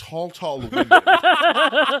these tall women.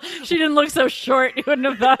 She didn't look so short. You wouldn't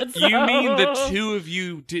have thought so. You mean the two of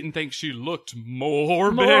you didn't think she looked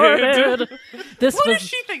morbid? Morbid. This What was does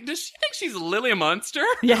she think? Does she think she's Lily Munster?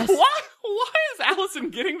 Yes. Why is Allison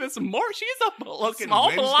getting this more? She's a Fucking small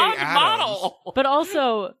Wednesday blonde Addams. model. But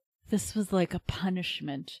also, this was like a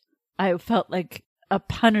punishment. I felt like a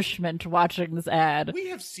punishment watching this ad. We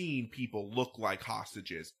have seen people look like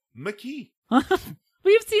hostages. McKee.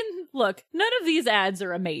 We've seen, look, none of these ads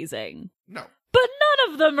are amazing. No. But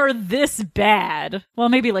none of them are this bad. Well,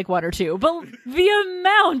 maybe like one or two. But the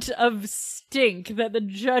amount of stink that the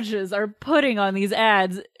judges are putting on these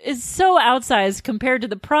ads is so outsized compared to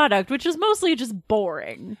the product, which is mostly just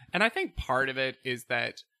boring. And I think part of it is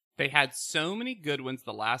that they had so many good ones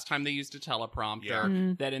the last time they used a teleprompter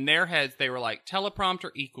Yeah. that in their heads they were like, teleprompter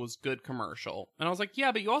equals good commercial. And I was like,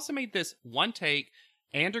 yeah, but you also made this one take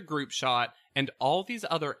and a group shot and all these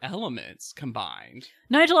other elements combined.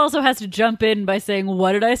 Nigel also has to jump in by saying,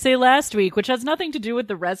 what did I say last week? Which has nothing to do with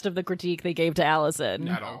the rest of the critique they gave to Allison.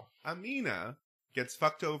 At all. Amina gets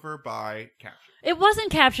fucked over by caption. It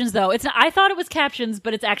wasn't captions, though. I thought it was captions,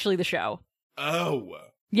 but it's actually the show. Oh.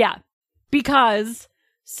 Yeah. Because,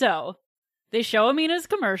 so, they show Amina's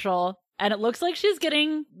commercial, and it looks like she's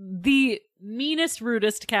getting the meanest,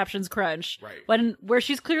 rudest captions crunch. Right. Where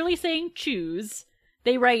she's clearly saying choose,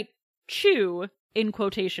 they write chew in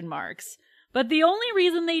quotation marks. But the only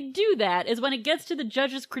reason they do that is when it gets to the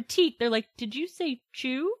judge's critique, they're like, did you say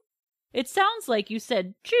chew? It sounds like you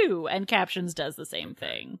said chew, and captions does the same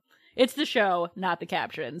thing. It's the show, not the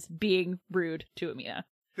captions, being rude to Amina.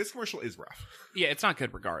 This commercial is rough. Yeah, it's not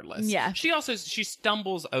good regardless. Yeah. She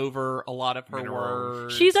stumbles over a lot of her Minerals.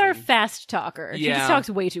 words. She's our and- fast talker. She Yeah. just talks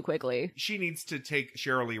way too quickly. She needs to take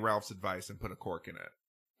Cheryl Lee Ralph's advice and put a cork in it.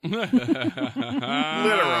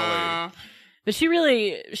 Literally. But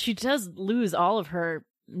she does lose all of her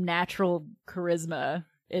natural charisma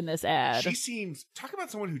in this ad. She seems, talk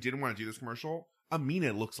about someone who didn't want to do this commercial.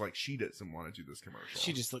 Amina looks like she doesn't want to do this commercial.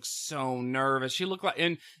 She just looks so nervous. She looked like,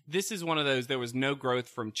 and this is one of those, there was no growth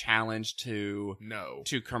from challenge to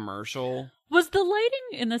commercial. Was the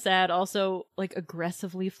lighting in this ad also like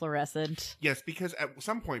aggressively fluorescent? Yes, because at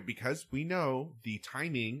some point, because we know the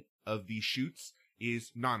timing of these shoots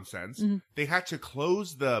is nonsense, they had to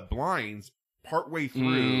close the blinds partway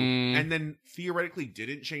through and then theoretically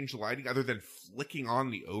didn't change the lighting other than flicking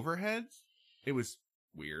on the overheads. It was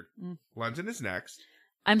weird. London is next.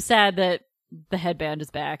 I'm sad that the headband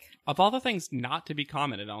is back. Of all the things not to be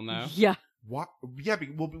commented on, though. Yeah. What? Yeah,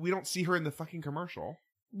 well, we don't see her in the fucking commercial.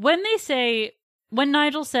 When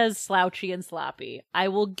Nigel says slouchy and sloppy, I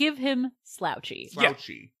will give him slouchy.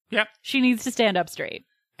 Slouchy. Yep. She needs to stand up straight.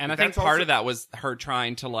 And I think That's part also- of that was her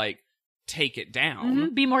trying to, like, take it down.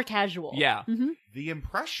 Mhm. Be more casual. Yeah. Mhm. The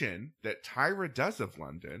impression that Tyra does of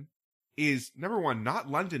London is, number one, not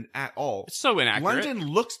London at all. It's so inaccurate. London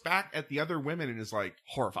looks back at the other women and is like,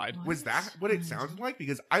 Horrified. was that what it sounded like?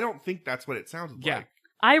 Because I don't think that's what it sounded Yeah. like.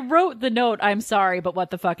 I wrote the note, I'm sorry, but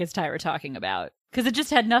what the fuck is Tyra talking about? Because it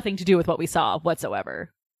just had nothing to do with what we saw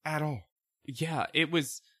whatsoever. At all. Yeah, it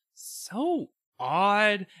was so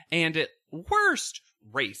odd and at worst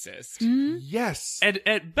racist. Mhm. Yes.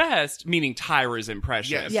 At best, meaning Tyra's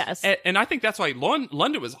impression. Yes. Yes. And I think that's why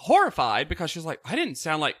London was horrified because she was like, I didn't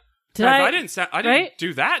sound like. Did guys, I- I didn't right?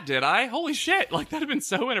 do that, did I? Holy shit! Like that'd have been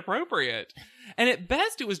so inappropriate. And at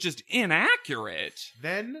best, it was just inaccurate.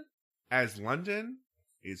 Then, as London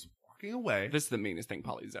is walking away, This is the meanest thing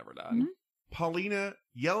Polly's ever done. Paulina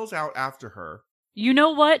yells out after her, You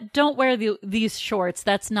know what? Don't wear these shorts.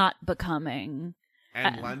 That's not becoming.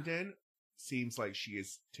 and London seems like she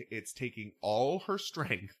is. It's taking all her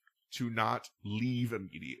strength to not leave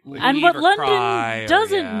immediately. And Leave what or London cry or-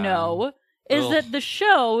 doesn't yeah. know is Ugh. that the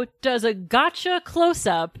show does a gotcha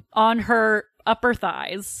close-up on her upper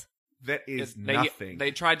thighs. That is They- nothing.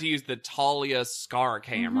 They tried to use the Talia scar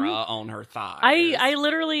camera on her thigh. I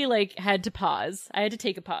literally like had to pause. I had to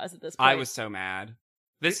take a pause at this point. I was so mad.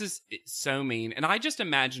 This is so mean. And I just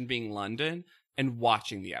imagine being London and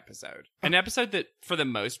watching the episode. An episode that, for the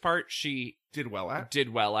most part, she did well at. did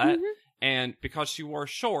well at. Mhm. And because she wore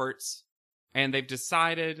shorts, and they've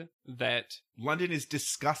decided that, London is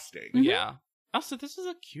disgusting. Mhm. yeah. Also, this is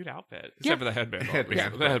a cute outfit. Except for the headband. Headband.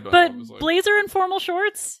 obviously. The headband, But obviously. blazer and formal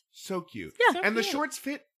shorts? So cute. Yeah. So And the cute. shorts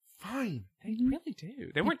fit fine. They really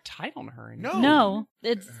do. They weren't tight on her. No. No.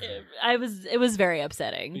 It was very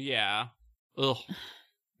upsetting. Yeah. Ugh.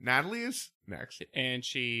 Natalie is next. And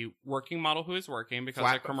she, working model who is working because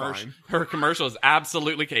Flat but her commercial is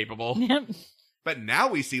absolutely capable. Yep. But now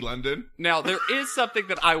we see London. Now, there is something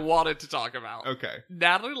that I wanted to talk about. Okay.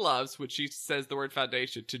 Natalie loves when she says the word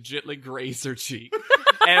foundation to gently graze her cheek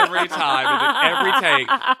every time, and every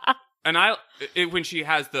take. And when she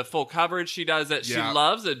has the full coverage, she does it. She Yeah.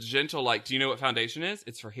 loves a gentle, like, do you know what foundation is?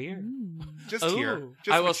 It's for here. Just Ooh. here.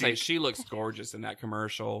 Just I my will say, cheek. she looks gorgeous in that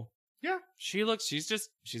commercial. Yeah. She's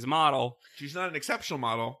a model. She's not an exceptional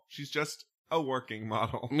model. She's just a working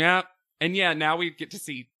model. Yeah. And yeah, now we get to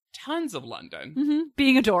see tons of London. Mhm.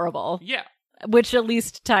 Being adorable. Yeah. Which at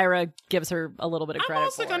least Tyra gives her a little bit of I'm credit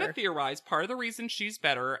also for. going to theorize part of the reason she's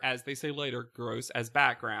better, as they say later, gross as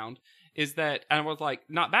background, is that, and I was like,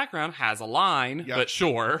 not background, has a line, Yep. but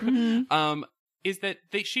sure, Mhm. is that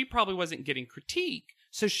she probably wasn't getting critique,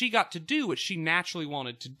 so she got to do what she naturally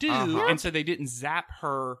wanted to do, Uh-huh. and so they didn't zap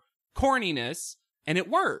her corniness, and it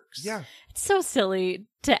works. Yeah. It's so silly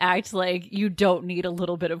to act like you don't need a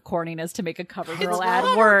little bit of corniness to make a cover It's girl ad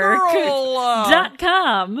Cover work. Girl,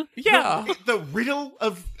 .com. yeah. The riddle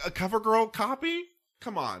of a CoverGirl copy?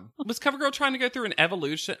 Come on. Was CoverGirl trying to go through an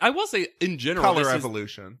evolution? I will say, in general, Color this is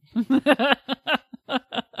evolution.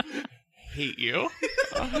 hate you.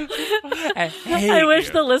 I wish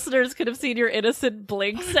the listeners could have seen your innocent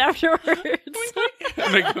blinks afterwards.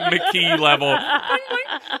 McKee level.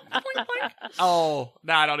 Oh,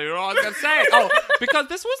 no, I don't even know what I was going to say. Oh, because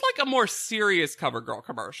this was like a more serious CoverGirl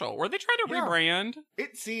commercial where they tried to Yeah. rebrand.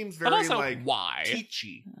 It seems But very also, like why?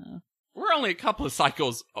 teachy. We're only a couple of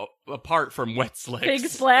cycles apart from Wet Slicks. Big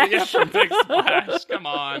Splash. Yeah, from Big Splash. Come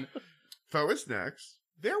on. Foe is next.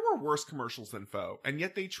 There were worse commercials than Foe, and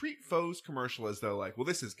yet they treat Foe's commercial as though, like, well,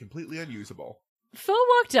 this is completely unusable. Fo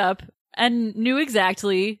walked up and knew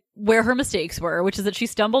exactly where her mistakes were, which is that she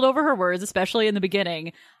stumbled over her words, especially in the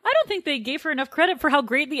beginning. I don't think they gave her enough credit for how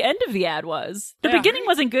great the end of the ad was. The Yeah. beginning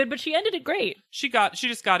wasn't good, but she ended it great. She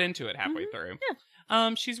just got into it halfway through.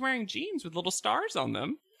 Yeah. She's wearing jeans with little stars on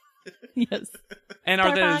them. Yes. And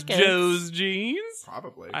are Star those pockets. Joe's jeans?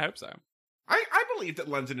 Probably. I hope so. I believe that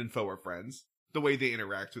London and Foe are friends. The way they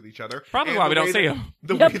interact with each other. Probably And why the we don't way see that- them.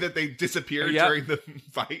 The Yep. way that they disappeared Yep. during the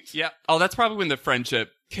fight. Yeah. Oh, that's probably when the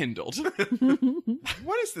friendship kindled.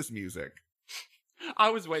 What is this music?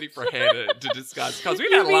 I was waiting for Hannah to discuss because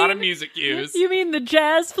we've had a lot of music cues. You mean the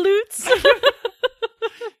jazz flutes?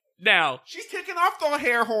 Now, She's taking off the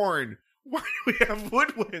hair horn. Why do we have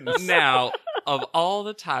woodwinds? now, of all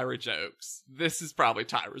the Tyra jokes, this is probably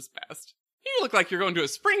Tyra's best. You look like you're going to a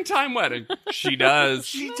springtime wedding. She does.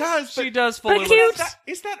 She does, but She does fully But look. cute.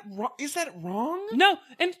 Is that wrong? No,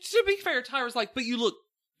 and to be fair, Tyra's like, but you look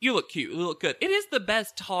cute, you look good. It is the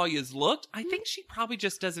best Talia's looked. I think she probably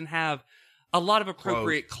just doesn't have a lot of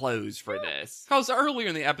appropriate clothes for this. Because earlier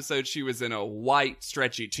in the episode, she was in a white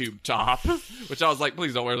stretchy tube top, which I was like,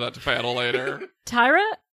 please don't wear that to panel later. Tyra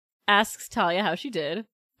asks Talia how she did,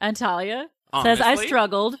 and Talia says, I Honestly?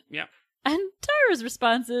 struggled. Yep. And Tyra's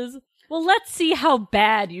response is, well, let's see how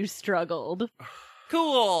bad you struggled.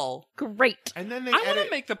 Cool. Great. And then they I want edit.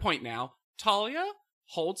 to make the point now. Talia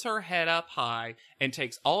holds her head up high and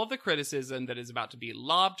takes all of the criticism that is about to be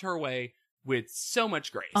lobbed her way with so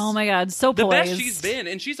much grace. Oh my God, so The poised. best she's been,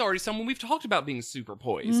 and she's already someone we've talked about being super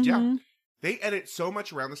poised. Yeah. Mhm. They edit so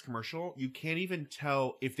much around this commercial, you can't even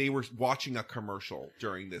tell if they were watching a commercial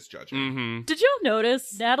during this judging. Mm-hmm. Did y'all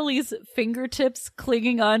notice Natalie's fingertips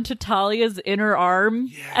clinging on to Talia's inner arm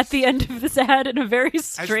Yes. at the end of this ad in a very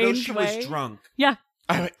As though strange she way? was drunk. Yeah.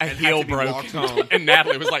 A And had heel to be broke. walked home. And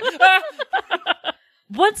Natalie was like, ah!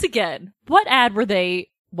 Once again, what ad were they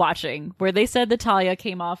watching where they said that Talia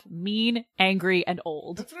came off mean, angry, and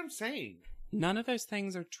old? That's what I'm saying. None of those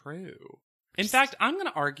things are true. In fact, I'm going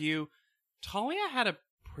to argue Talia had a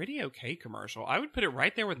pretty okay commercial. I would put it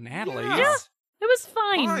right there with Natalie's. Yeah. It was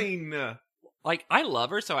fine. Fine. Like, I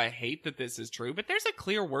love her, so I hate that this is true, but there's a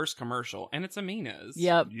clear worse commercial, and it's Amina's.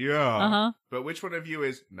 Yep. Yeah. Uh-huh. But which one of you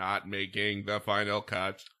is not making the final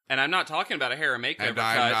cut? And I'm not talking about a hair and makeover And cut.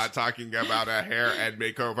 I'm not talking about a hair and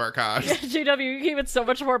makeover cut. JW, you gave it so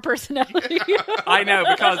much more personality. I know,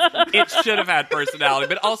 because it should have had personality,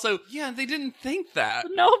 but also, yeah, they didn't think that.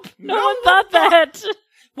 Nope. No one thought that.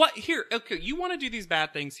 What? Here, okay, you want to do these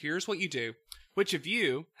bad things, here's what you do. Which of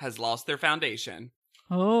you has lost their foundation?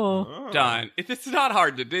 Oh. Done. It's not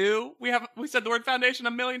hard to do. We said the word foundation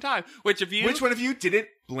a million times. Which of you? Which one of you didn't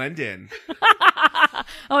blend in?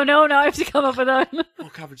 Oh no, now I have to come up with one. Full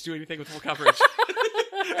coverage. Do anything with full coverage.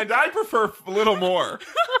 And I prefer a little more.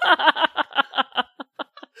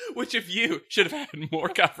 Which of you should have had more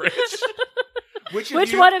coverage? Which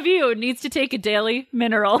one of you needs to take a daily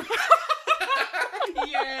mineral?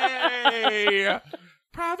 Yay!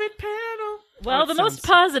 Private panel. Well, Oh, the it most sounds-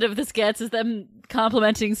 positive this gets is them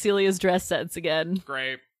complimenting Celia's dress sense again.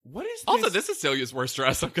 Great. What is this? Also, this is Celia's worst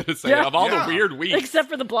dress, I'm going to say, Yeah. of all Yeah. the weird weeks. Except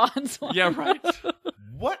for the blondes one. Yeah, right.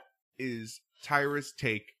 What is Tyra's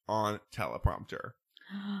take on teleprompter?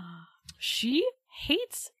 She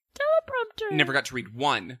hates teleprompter. Never got to read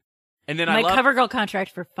one. And then My I love... CoverGirl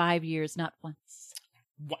contract for 5 years, not once.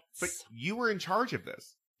 Once. But you were in charge of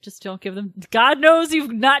this. Just don't give them. God knows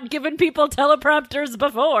you've not given people teleprompters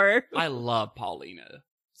before. I love Paulina's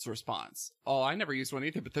response. Oh, I never used one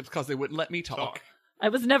either, but that's because they wouldn't let me talk. I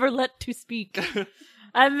was never let to speak.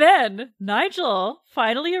 And then, Nigel,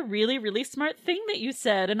 finally a really, really smart thing that you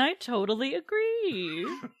said, and I totally agree.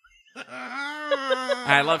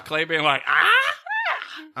 I love Clay being like,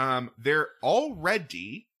 They're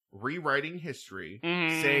already rewriting history,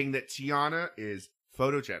 Mhm. saying that Tiana is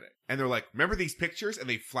photogenic. And they're like, remember these pictures? And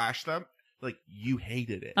they flash them. Like, you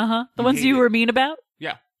hated it. Uh-huh. The You ones hate you it. were mean about?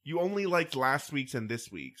 You only liked last week's and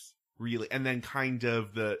this week's, really. And then kind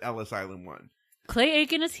of the Ellis Island one. Clay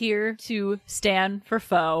Aiken is here to stand for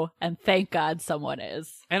foe, and thank God someone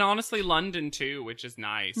is. And honestly, London too, which is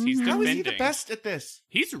nice. He's Mhm. How defending. is he the best at this?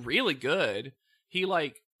 He's really good. He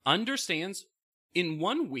understands. In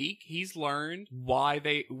 1 week, he's learned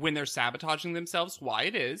why when they're sabotaging themselves, why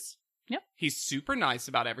it is. Yep. He's super nice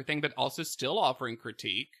about everything, but also still offering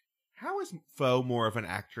critique. How is Foe more of an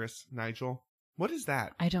actress, Nigel? What is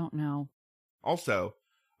that? I don't know. Also,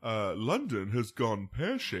 London has gone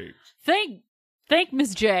pear-shaped. Thank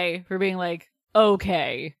Miss J for being like,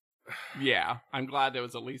 okay. Yeah, I'm glad there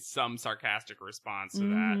was at least some sarcastic response to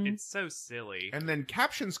Mhm. that. It's so silly. And then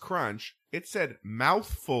captions crunch, it said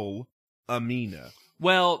mouthful Amina.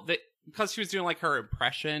 Well, because she was doing like her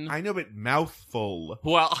impression. I know, but mouthful.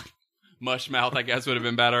 Well, mush mouth, I guess, would have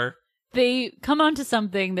been better. They come on to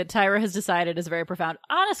something that Tyra has decided is a very profound.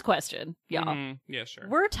 Honest question, y'all. Mhm. Yeah, sure.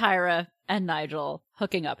 Were Tyra and Nigel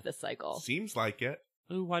hooking up this cycle? Seems like it.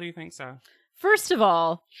 Ooh, why do you think so? First of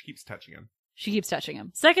all, She keeps touching him. she keeps touching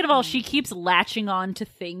him. Second of all, she keeps latching on to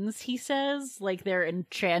things he says, like they're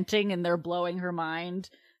enchanting and they're blowing her mind.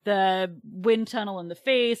 The wind tunnel in the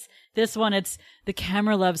face. This one, it's the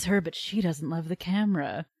camera loves her, but she doesn't love the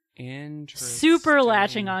camera. Interesting. Super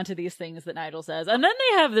latching onto these things that Nigel says. And then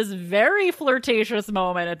they have this very flirtatious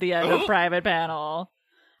moment at the end of Private Panel.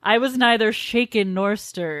 I was neither shaken nor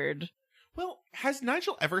stirred. Well, has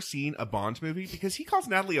Nigel ever seen a Bond movie? Because he calls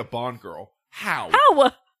Natalie a Bond girl. How?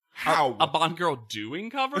 How? How? A Bond girl doing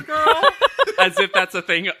cover girl? As if that's a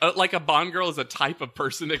thing. Like a Bond girl is a type of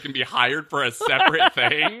person that can be hired for a separate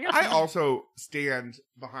thing. I also stand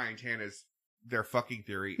behind Hannah's their fucking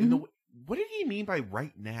theory. In the what did he mean by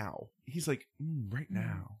right now? He's like, right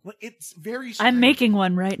now. Like, it's very strange. I'm making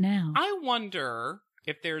one right now. I wonder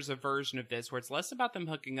if there's a version of this where it's less about them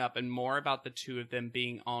hooking up and more about the two of them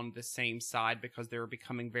being on the same side because they were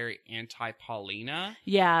becoming very anti-Paulina.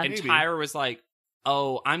 Yeah. And Maybe. Tyra was like,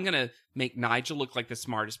 oh, I'm going to make Nigel look like the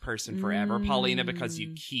smartest person forever, Paulina, because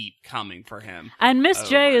you keep coming for him. And Miss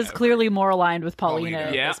J over is and over. clearly more aligned with Paulina Paulina.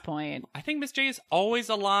 at Yeah. this point. I think Miss J is always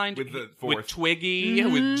aligned With the with fourth. Twiggy,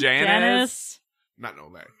 Mhm. with Janice. Not no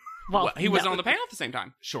way. Well, He was no. on the panel at the same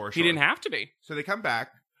time. Sure. He didn't have to be. So they come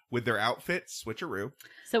back with their outfit switcheroo.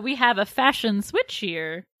 So we have a fashion switch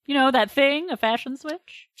here. You know that thing, a fashion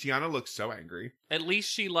switch? Tiana looks so angry. At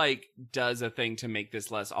least she does a thing to make this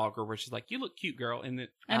less awkward, where she's like, "You look cute, girl," and then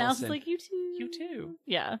And Allison, Allison's like, you too. "You too."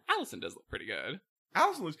 Yeah. Allison does look pretty good.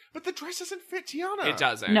 Allison looks, but the dress doesn't fit Tiana. It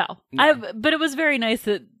doesn't. No. No. But it was very nice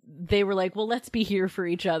that they were like, well, let's be here for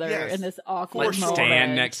each other Yes. in this awkward Let's moment.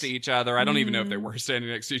 stand next to each other. I don't even know if they Mhm. were standing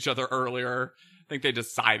next to each other earlier. I think they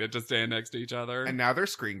decided to stand next to each other. And now they're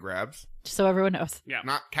screen grabs, Just so everyone knows. yeah.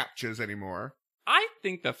 not captchas anymore. I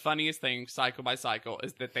think the funniest thing, cycle by cycle,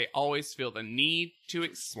 is that they always feel the need to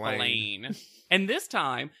explain. And this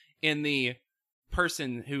time, in the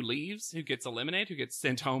person who leaves, who gets eliminated, who gets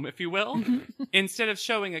sent home, if you will, instead of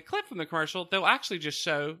showing a clip from the commercial, they'll actually just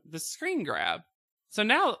show the screen grab. So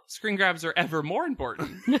now screen grabs are ever more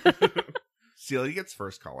important. Celia gets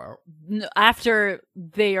first call out. After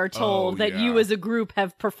they are told that yeah. you as a group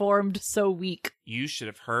have performed so weak. You should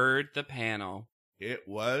have heard the panel. It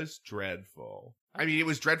was dreadful. I mean, it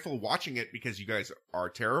was dreadful watching it because you guys are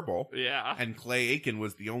terrible. Yeah. And Clay Aiken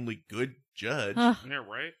was the only good judge. Ugh. Yeah,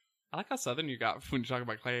 right. I like how southern you got when you talk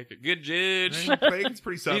about Clay Aiken. Good judge. Clay Aiken's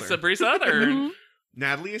pretty southern. He's pretty southern. Mhm.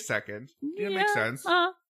 Natalie is second. Yeah, makes sense.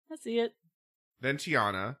 I see it. Then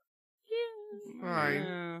Tiana. Yeah. Fine.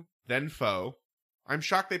 Yeah. Then Foe. I'm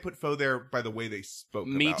shocked they put Foe there by the way they spoke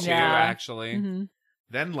Me about too, it. Yeah. actually. Mhm.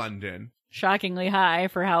 Then London. Shockingly high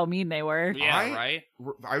for how mean they were. Yeah, right?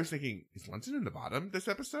 I was thinking, is London in the bottom this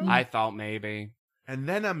episode? I thought maybe. And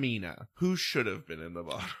then Amina, who should have been in the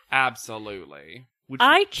bottom. Absolutely. Which,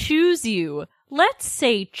 I choose you. Let's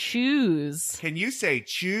say choose. can you say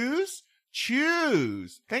choose?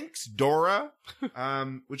 Choose. Thanks, Dora.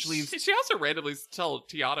 Which leaves She also randomly told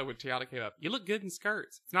Tiana when Tiana came up, "You look good in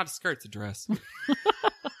skirts." It's not a skirt, it's a dress.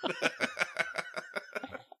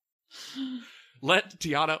 Let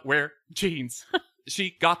Tiana wear jeans.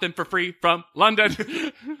 She got them for free from London.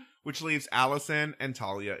 which leaves Allison and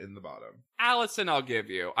Talia in the bottom. Allison, I'll give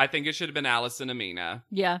you. I think it should have been Allison Amina.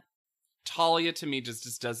 Yeah. Talia, to me,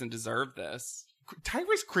 just doesn't deserve this.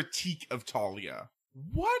 Tyra's critique of Talia.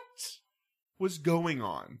 What was going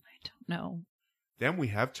on? I don't know. Then we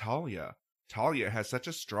have Talia. Talia has such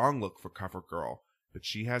a strong look for cover girl, but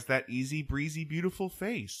she has that easy breezy beautiful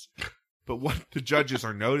face. But what the judges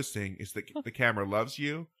are noticing is that the camera loves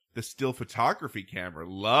you, the still photography camera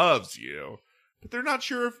loves you, but they're not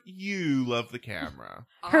sure if you love the camera.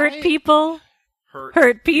 Hurt people.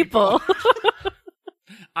 Hurt people.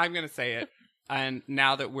 I'm going to say it. And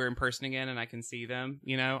now that we're in person again and I can see them,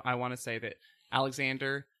 you know, I want to say that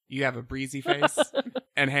Alexander, you have a breezy face.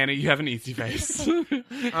 And Hannah, you have an easy face.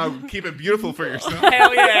 Keep it beautiful for yourself.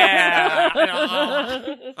 Hell yeah!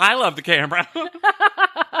 I love the camera.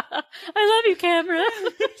 I love you, camera.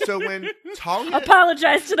 So when Talia...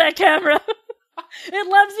 Apologize to that camera. It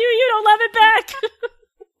loves you. You don't love it back.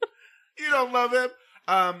 You don't love him?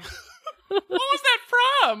 What was that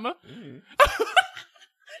from?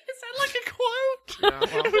 Is that like a quote?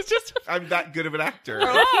 Yeah, well, It was just. I'm that good of an actor.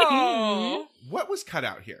 Oh. What was cut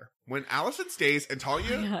out here? When Allison stays and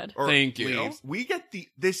Talia Oh my God. or Thank you. leaves, we get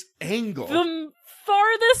this angle. The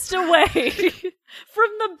farthest away from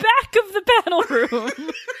the back of the panel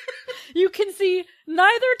room, you can see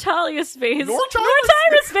neither Talia's face Nor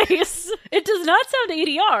Tyra's face. It does not sound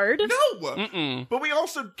ADR'd. No! Mm-mm. But we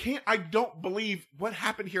also can't... I don't believe what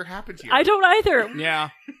happened here happened here. I don't either. Yeah.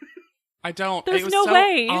 I don't. There's it was no so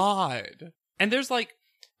way. odd. And there's like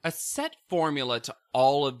a set formula to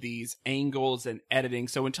all of these angles and editing.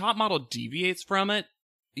 So when Top Model deviates from it,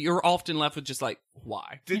 you're often left with just like,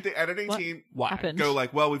 why? Did the editing What team Why? happened? go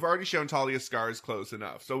like, well, we've already shown Talia's scars close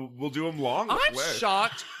enough, so we'll do them long? I'm Where?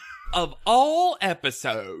 shocked of all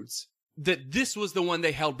episodes that this was the one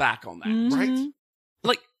they held back on that. Mhm. Right?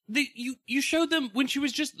 Like you showed them when she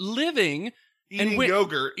was just living. Eating when-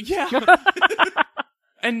 yogurt. Yeah.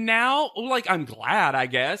 And now, like, I'm glad, I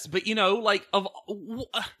guess, but you know, like,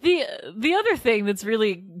 The other thing that's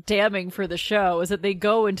really damning for the show is that they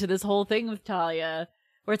go into this whole thing with Talia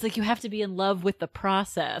where it's like you have to be in love with the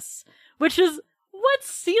process, which is what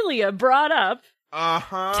Celia brought up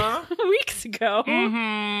Uh-huh. weeks ago.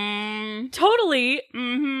 mm-hmm, Totally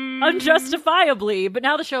mm-hmm. unjustifiably, but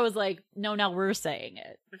now the show is like, no, now we're saying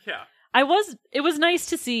it. Yeah. It was nice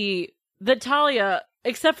to see that Talia,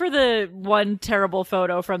 except for the one terrible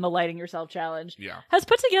photo from the Lighting Yourself challenge, Yeah. has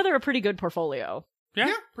put together a pretty good portfolio. Yeah.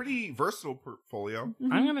 Yeah, pretty versatile portfolio.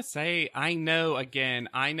 I'm gonna say, I know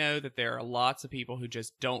that there are lots of people who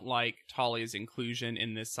just don't like Talia's inclusion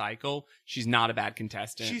in this cycle. She's not a bad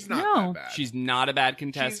contestant. She's not No. that bad. She's not a bad She's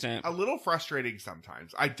contestant. a little frustrating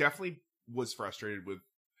sometimes. I definitely was frustrated with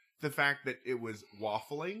the fact that it was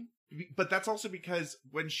waffling, but that's also because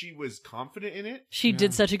when she was confident in it, She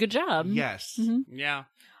did such a good job. yes. Mhm. Yeah.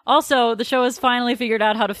 Also, the show has finally figured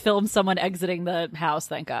out how to film someone exiting the house,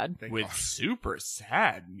 thank God. Thank With God. super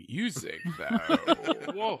sad music, though.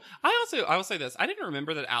 Whoa. I will say this. I didn't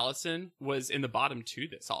remember that Allison was in the bottom two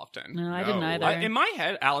this often. No, I didn't No, either. In my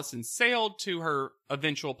head, Allison sailed to her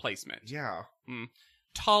eventual placement. Yeah.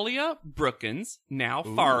 Talia Brookins, now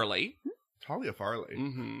Ooh. Farley. Talia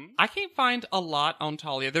Farley. I can't find a lot on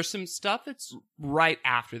Talia. There's some stuff that's right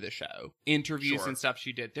after the show, interviews Sure. and stuff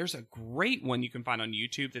she did. There's a great one you can find on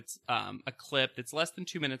YouTube that's a clip that's less than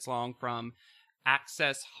 2 minutes long from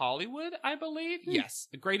Access Hollywood, I believe. Yes,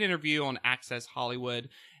 a great interview on Access Hollywood.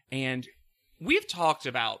 And we've talked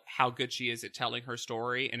about how good she is at telling her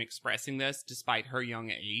story and expressing this despite her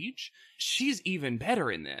young age. She's even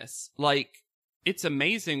better in this. Like, it's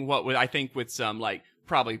amazing I think with some, like,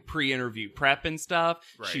 probably pre-interview prep and stuff.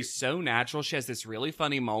 Right. She's so natural. She has this really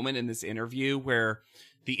funny moment in this interview where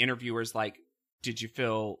the interviewer's like, did you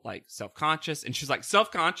feel like self-conscious? And she's like,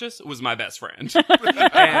 self-conscious was my best friend.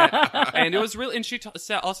 and it was really, and she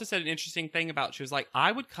also said an interesting thing about, she was like,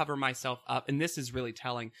 I would cover myself up. And this is really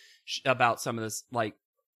telling about some of this, like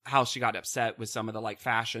how she got upset with some of the like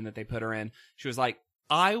fashion that they put her in. She was like,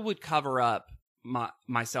 I would cover up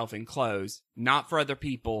myself in clothes, not for other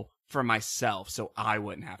people, for myself, so I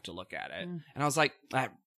wouldn't have to look at it. And I was like,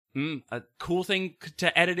 a cool thing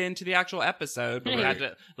to edit into the actual episode, but we had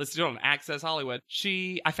to let's do it on Access Hollywood.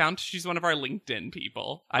 I found she's one of our LinkedIn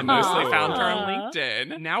people. I mostly found her on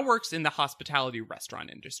LinkedIn. Now works in the hospitality restaurant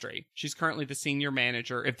industry. She's currently the senior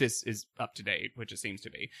manager, if this is up to date, which it seems to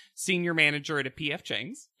be, senior manager at a PF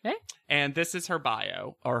Chang's. Okay. And this is her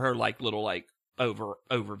bio, or her like little like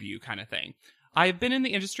overview kind of thing. I have been in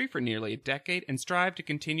the industry for nearly a decade and strive to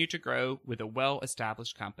continue to grow with a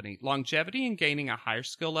well-established company. Longevity and gaining a higher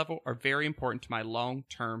skill level are very important to my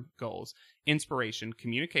long-term goals. Inspiration,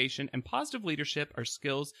 communication, and positive leadership are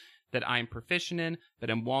skills that I am proficient in, but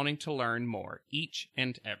I'm wanting to learn more each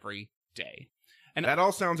and every day. And that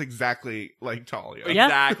all sounds exactly like Talia. Yeah.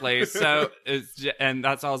 Exactly. So, I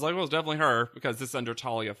was like, well, it's definitely her, because this is under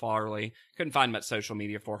Talia Farley. Couldn't find much social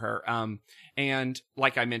media for her. And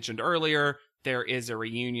like I mentioned earlier, there is a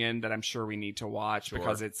reunion that I'm sure we need to watch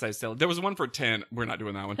because it's so silly. There was one for 10. We're not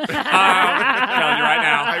doing that one. Telling you right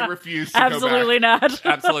now. I refuse to Absolutely go back. not.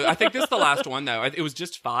 Absolutely. I think this is the last one, though. It was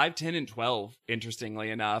just 5, 10, and 12,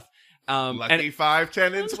 interestingly enough. Lucky 5,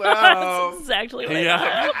 10, and 12. That's exactly what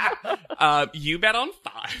Yeah. You bet on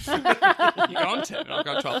 5. You go on 10. I'll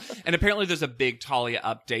go on 12. And apparently there's a big Talia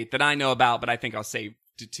update that I know about, but I think I'll save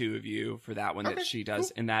to 2 of you for that one that she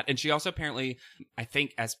does in that. And she also apparently, I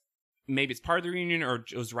think as maybe it's part of the reunion or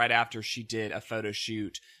it was right after, she did a photo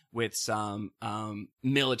shoot with some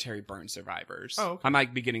military burn survivors. Oh, okay. I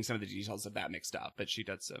might be getting some of the details of that mixed up, but she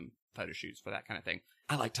does some photo shoots for that kind of thing.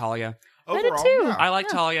 I like Talia. I did Overall, too. yeah. I like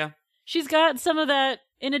Talia. She's got some of that,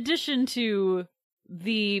 in addition to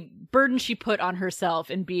the burden she put on herself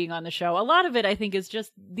in being on the show. A lot of it, I think, is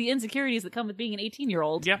just the insecurities that come with being an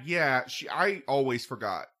 18-year-old. Yeah. Yeah, I always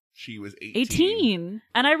forgot she was 18. 18.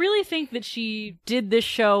 And I really think that she did this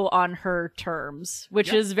show on her terms,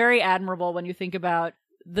 which is very admirable when you think about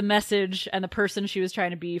the message and the person she was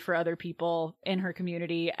trying to be for other people in her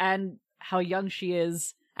community, and how young she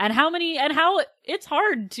is, and how it's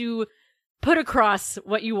hard to put across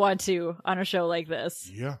what you want to on a show like this.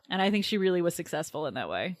 Yeah. And I think she really was successful in that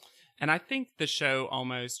way. And I think the show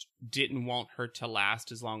almost didn't want her to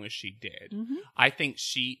last as long as she did. Mm-hmm. I think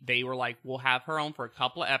they were like, we'll have her on for a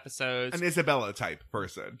couple of episodes. An Isabella type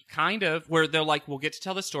person. Kind of, where they're like, we'll get to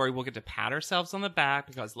tell the story. We'll get to pat ourselves on the back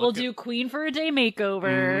because We'll do Queen for a Day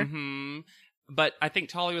makeover. Mm-hmm. But I think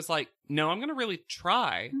Talia was like, no, I'm going to really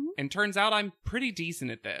try. Mm-hmm. And turns out I'm pretty decent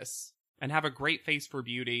at this and have a great face for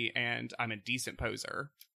beauty, and I'm a decent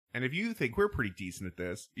poser. And if you think we're pretty decent at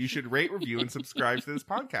this, you should rate, review, and subscribe to this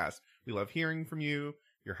podcast. We love hearing from you,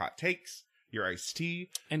 your hot takes, your iced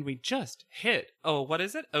tea. And we just hit, what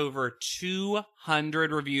is it? Over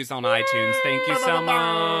 200 reviews on iTunes. Thank you so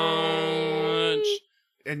much.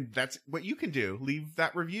 And that's what you can do. Leave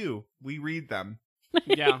that review. We read them.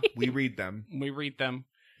 Yeah, We read them. we read them.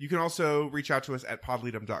 You can also reach out to us at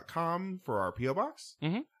podleadum.com for our P.O. Box.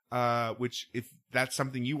 Mhm. Which, if that's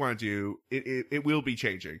something you want to do, it will be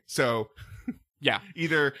changing. So Yeah.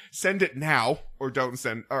 either send it now or don't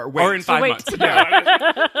send, or wait. Or in 5 wait. months.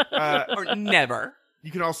 Yeah. Or never.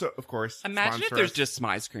 You can also, of course, Imagine if sponsor there's us. just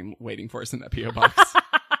Smy's cream waiting for us in that P.O. box.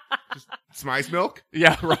 Smy's Milk.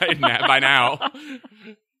 Yeah, right. By now.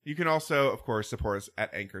 You can also, of course, support us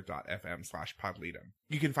at anchor.fm/podleadum.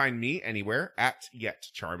 You can find me anywhere at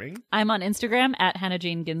YetCharming. I'm on Instagram at Hannah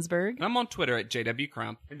Jane Ginsburg. I'm on Twitter at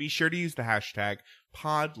JWCrump. And be sure to use the hashtag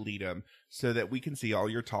PodLeadum so that we can see all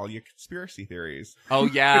your Talia conspiracy theories. Oh,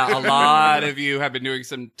 yeah. A lot of you have been doing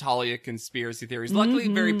some Talia conspiracy theories. Luckily,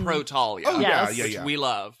 very pro-Talia. Oh, Yes. yeah. Which we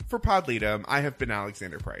love. For PodLeadum, I have been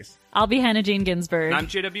Alexander Price. I'll be Hannah Jane Ginsburg. And I'm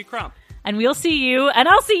JW Crump. And we'll see you, and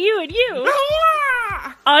I'll see you and you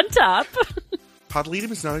on top.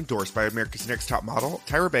 PodLeadum is not endorsed by America's Next Top Model,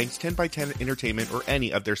 Tyra Banks, 10x10 Entertainment, or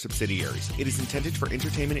any of their subsidiaries. It is intended for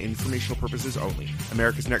entertainment and informational purposes only.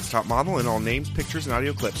 America's Next Top Model and all names, pictures, and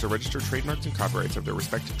audio clips are registered trademarks and copyrights of their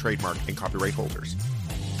respective trademark and copyright holders.